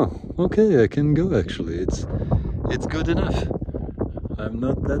like, oh, okay, I can go actually, it's good enough. I'm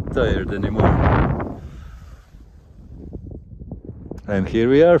not that tired anymore. And here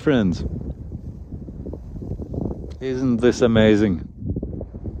we are, friends. Isn't this amazing?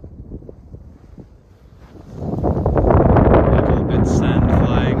 Little bit sand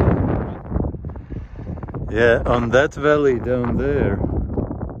flying. Yeah, on that valley down there,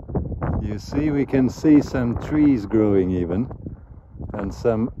 you see, we can see some trees growing even, and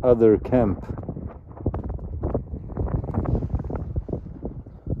some other camp.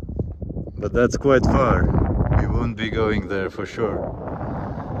 But that's quite far. We won't be going there for sure.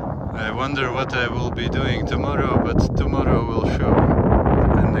 I wonder what I will be doing tomorrow, but tomorrow will show,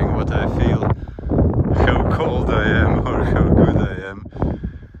 depending what I feel, how cold I am or how good I am.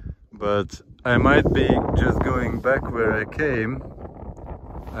 But I might be just going back where I came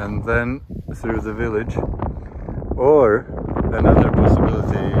and then through the village, or another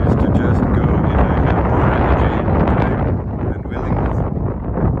possibility is to just go if I have more energy and time and willingness.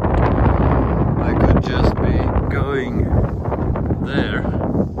 I could just be going there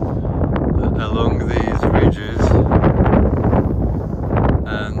along these ridges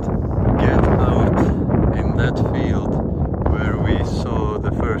and get out in that field where we saw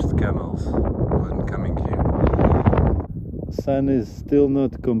the first camels when coming here. Sun is still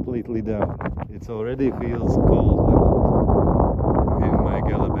not completely down. It already feels cold a little bit in my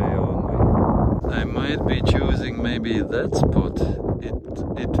Galabea only. I might be choosing maybe that spot.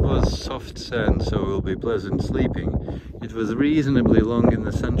 It was soft sand, so it will be pleasant sleeping. It was reasonably long in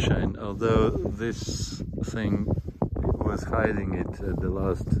the sunshine, although this thing was hiding it at the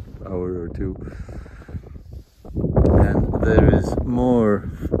last hour or two. And there is more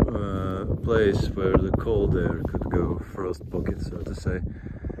place where the cold air could go, frost pocket, so to say.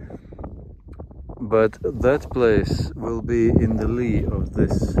 But that place will be in the lee of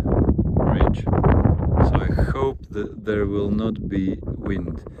this ridge. So I hope that there will not be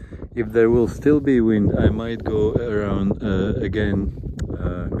wind. If there will still be wind, I might go around again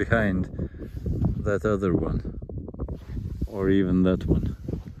behind that other one, or even that one.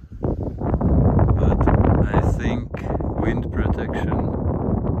 But I think wind protection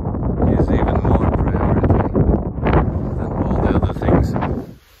is even more priority than all the other things.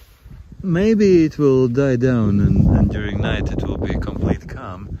 Maybe it will die down and during night it will be complete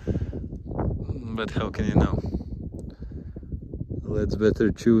calm, but how can you know? Let's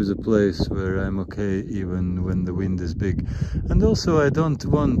better choose a place where I'm okay even when the wind is big. And also I don't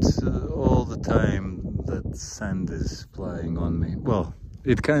want all the time that sand is flying on me. Well,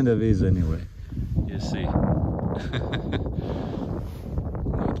 it kind of is anyway, you see.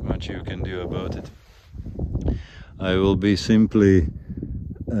 Not much you can do about it. I will be simply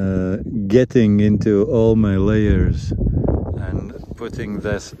getting into all my layers and putting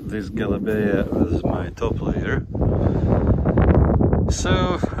this Galabea as my top layer.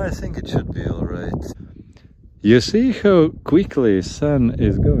 So I think it should be alright. You see how quickly sun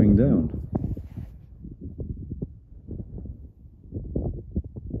is going down?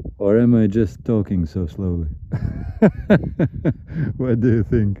 Or am I just talking so slowly? What do you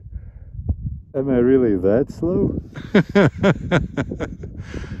think? Am I really that slow?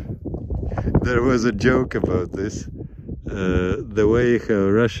 There was a joke about this. The way how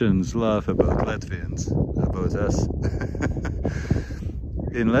Russians laugh about Latvians, about us.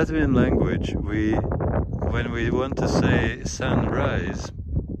 In Latvian language, when we want to say sunrise,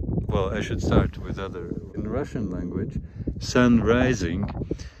 well, I should start with other. In Russian language, sun rising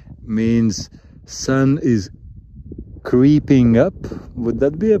means sun is creeping up. Would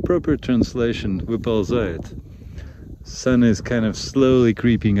that be a proper translation? Выползает. Sun is kind of slowly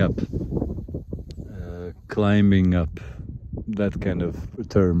creeping up, climbing up. That kind of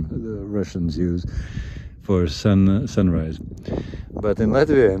term the Russians use for sunrise. But in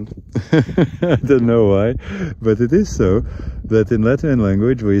Latvian, I don't know why, but it is so, that in Latvian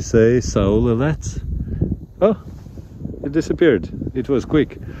language we say saule lec. Oh, it disappeared. It was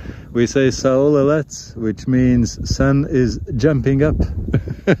quick. We say Saolalats, which means sun is jumping up.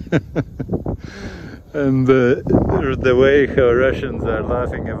 And the way how Russians are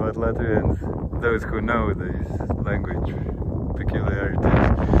laughing about Latvians, those who know these language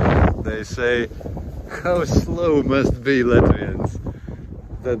peculiarities, they say, how slow must be Latvians,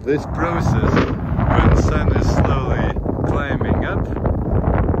 that this process, when sun is slowly climbing up,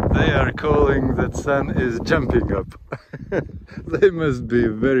 they are calling that sun is jumping up. They must be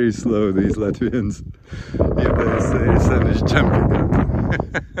very slow, these Latvians, if they say sun is jumping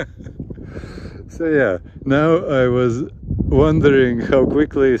up. So yeah, now I was wondering how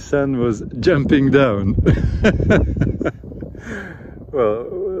quickly sun was jumping down.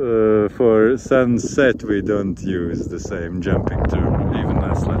 Well, for sunset we don't use the same jumping term, even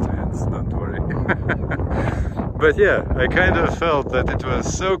us Latvians, don't worry. But yeah, I kind of felt that it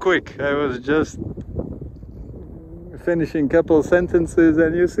was so quick. I was just finishing a couple sentences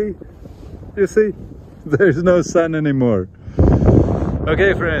and you see, there's no sun anymore.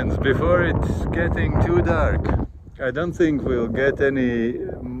 Okay friends, before it's getting too dark, I don't think we'll get any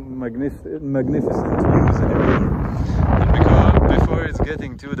magnificent views anymore. And before it's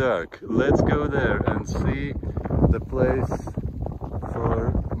getting too dark, let's go there and see the place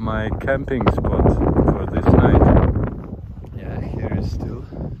for my camping spot for this night. Yeah, here is still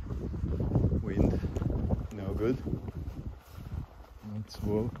wind, no good. Let's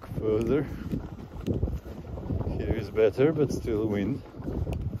walk further. Here is better, but still wind.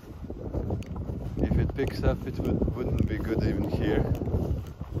 If it picks up, it wouldn't be good even here.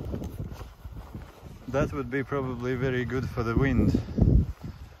 That would be probably very good for the wind.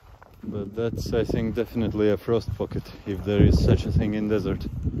 But that's, I think, definitely a frost pocket, if there is such a thing in desert.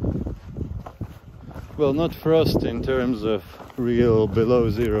 Well, not frost in terms of real below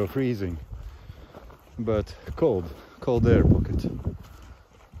zero freezing, but cold air pocket.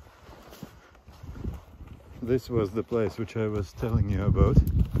 This was the place which I was telling you about.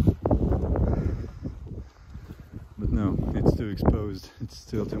 But no, it's too exposed, it's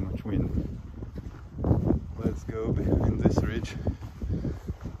still too much wind. Let's go behind this ridge.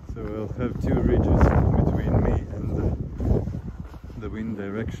 So I'll have two ridges between me and the wind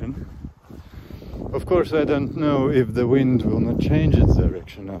direction. Of course, I don't know if the wind will not change its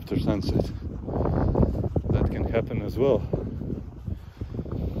direction after sunset. That can happen as well.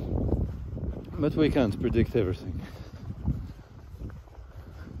 But we can't predict everything.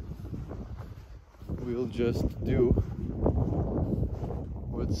 We'll just do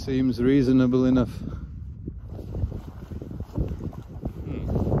what seems reasonable enough.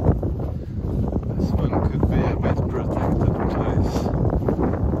 This one could be a bit protected place.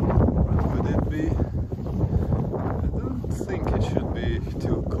 What would it be? I don't think it should be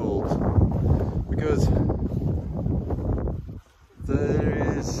too cold, because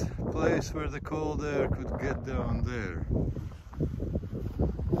there is a place where the cold air could get down there.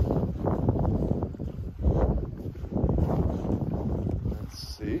 Let's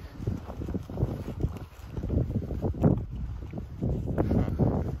see.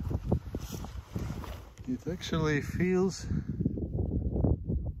 It actually feels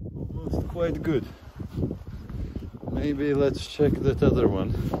almost quite good. Maybe let's check that other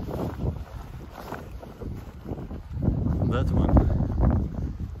one. That one.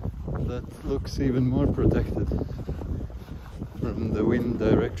 That looks even more protected from the wind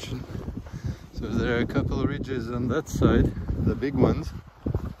direction. So there are a couple of ridges on that side, the big ones,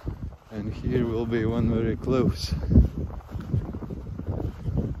 and here will be one very close.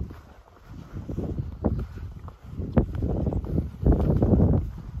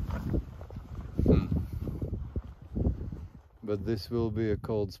 But this will be a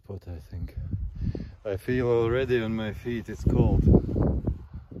cold spot, I think. I feel already on my feet it's cold,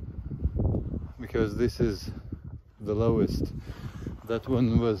 because this is the lowest. That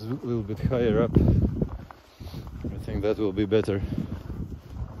one was a little bit higher up. I think that will be better.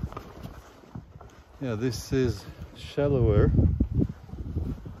 Yeah, this is shallower,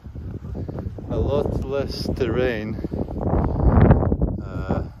 a lot less terrain.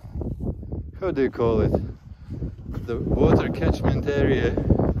 How do you call it? The water catchment area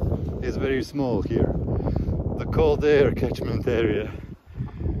is very small here. The cold air catchment area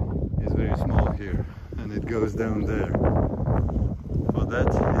is very small here, and it goes down there. For that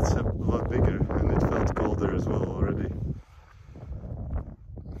it's a lot bigger, and it felt colder as well already.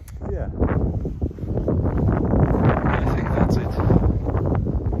 Yeah, I think that's it.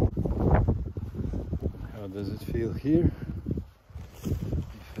 How does it feel here?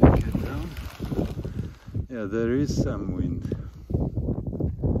 If I get down. Yeah, there is some wind.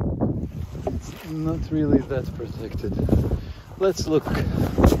 It's not really that protected. Let's look.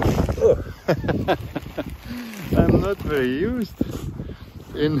 Oh. I'm not very used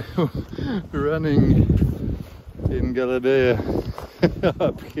in running in Galabea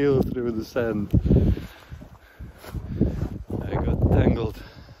uphill through the sand. I got tangled.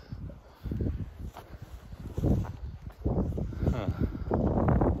 Huh.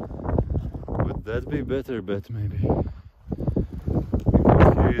 Would that be better bet maybe?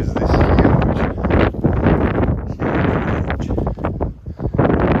 Because here is this huge ledge,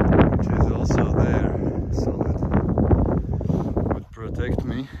 which is also there, solid. Would protect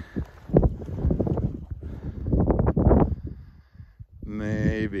me.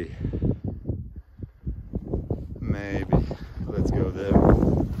 Maybe. Let's go there.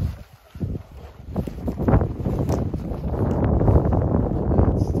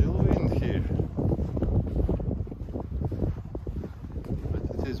 It's still wind here, but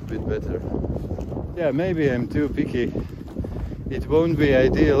it is a bit better. Yeah, maybe I'm too picky. It won't be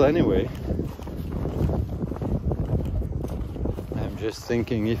ideal anyway. I'm just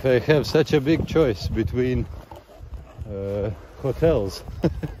thinking, if I have such a big choice between hotels,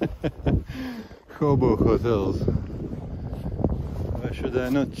 hobo hotels, why should I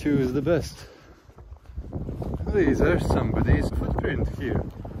not choose the best? These are somebody's footprint here.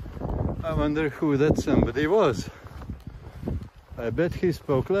 I wonder who that somebody was. I bet he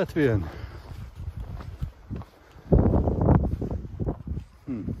spoke Latvian.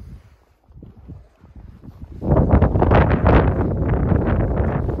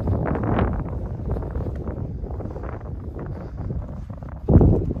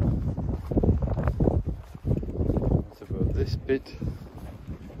 This pit,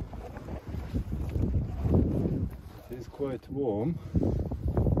 it is quite warm.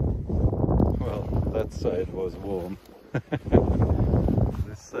 Well, that side was warm.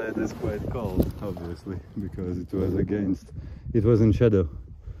 This side is quite cold, obviously, because it was in shadow,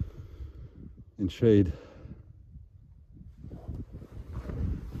 in shade.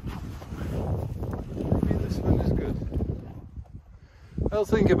 Maybe this one is good. I'll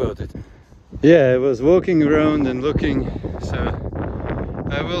think about it. Yeah, I was walking around and looking, so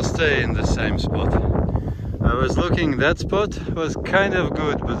I will stay in the same spot. I was looking, that spot was kind of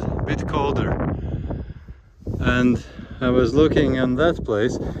good, but a bit colder. And I was looking on that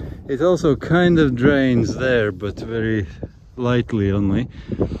place, it also kind of drains there, but very lightly only.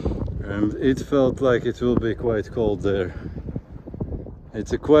 And it felt like it will be quite cold there.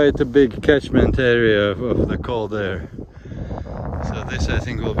 It's quite a big catchment area of the cold air. So this I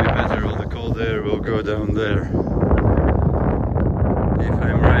think will be better, all the cold air will go down there. If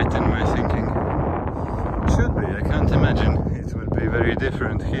I'm right in my thinking. Should be, I can't imagine it would be very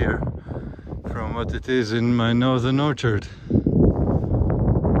different here from what it is in my northern orchard.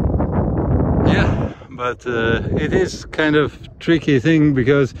 Yeah, but it is kind of tricky thing,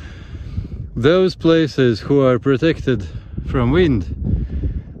 because those places who are protected from wind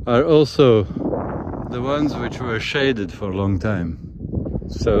are also the ones which were shaded for a long time,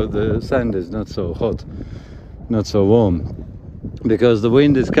 so the sand is not so hot, not so warm, because the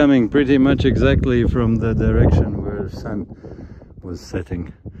wind is coming pretty much exactly from the direction where the sun was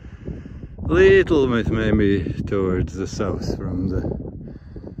setting. Little bit maybe towards the south from the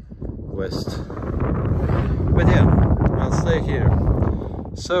west. But yeah, I'll stay here.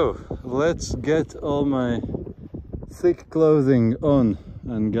 So let's get all my thick clothing on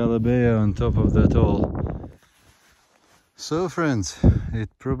and Galabea on top of that all. So friends, it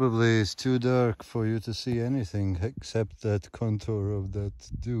probably is too dark for you to see anything except that contour of that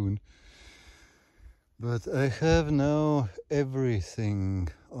dune. But I have now everything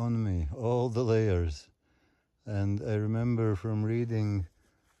on me, all the layers. And I remember from reading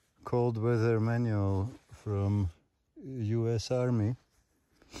cold weather manual from US Army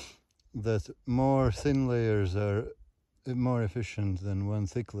that more thin layers are more efficient than one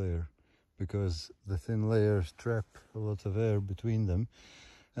thick layer, because the thin layers trap a lot of air between them.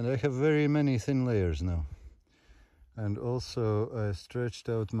 And I have very many thin layers now. And also I stretched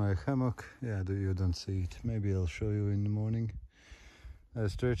out my hammock. Yeah, you don't see it. Maybe I'll show you in the morning. I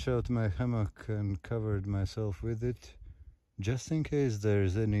stretched out my hammock and covered myself with it, just in case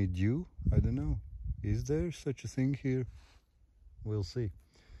there's any dew. I don't know. Is there such a thing here? We'll see.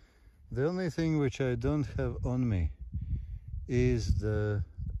 The only thing which I don't have on me is the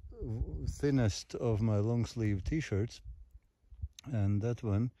thinnest of my long sleeve t-shirts, and that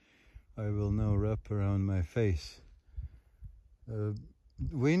one I will now wrap around my face.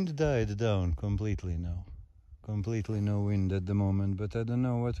 Wind died down completely now. Completely no wind at the moment, but I don't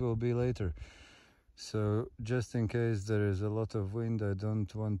know what will be later. So just in case there is a lot of wind, I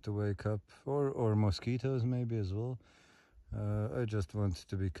don't want to wake up, or mosquitoes maybe as well. I just want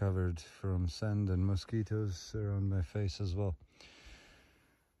to be covered from sand and mosquitoes around my face as well.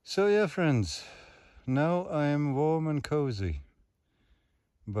 So yeah, friends, now I am warm and cozy,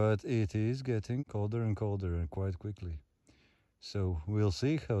 but it is getting colder and colder and quite quickly. So we'll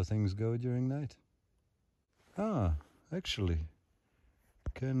see how things go during night. Ah, actually,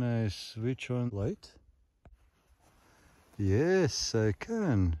 can I switch on light? Yes, I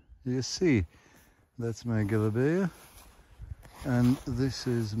can. You see, that's my galabeya, and this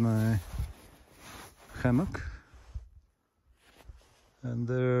is my hammock, and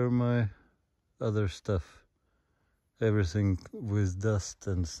there are my other stuff. Everything with dust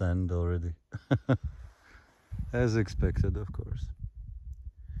and sand already. As expected, of course.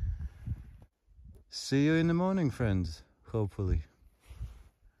 See you in the morning, friends, hopefully.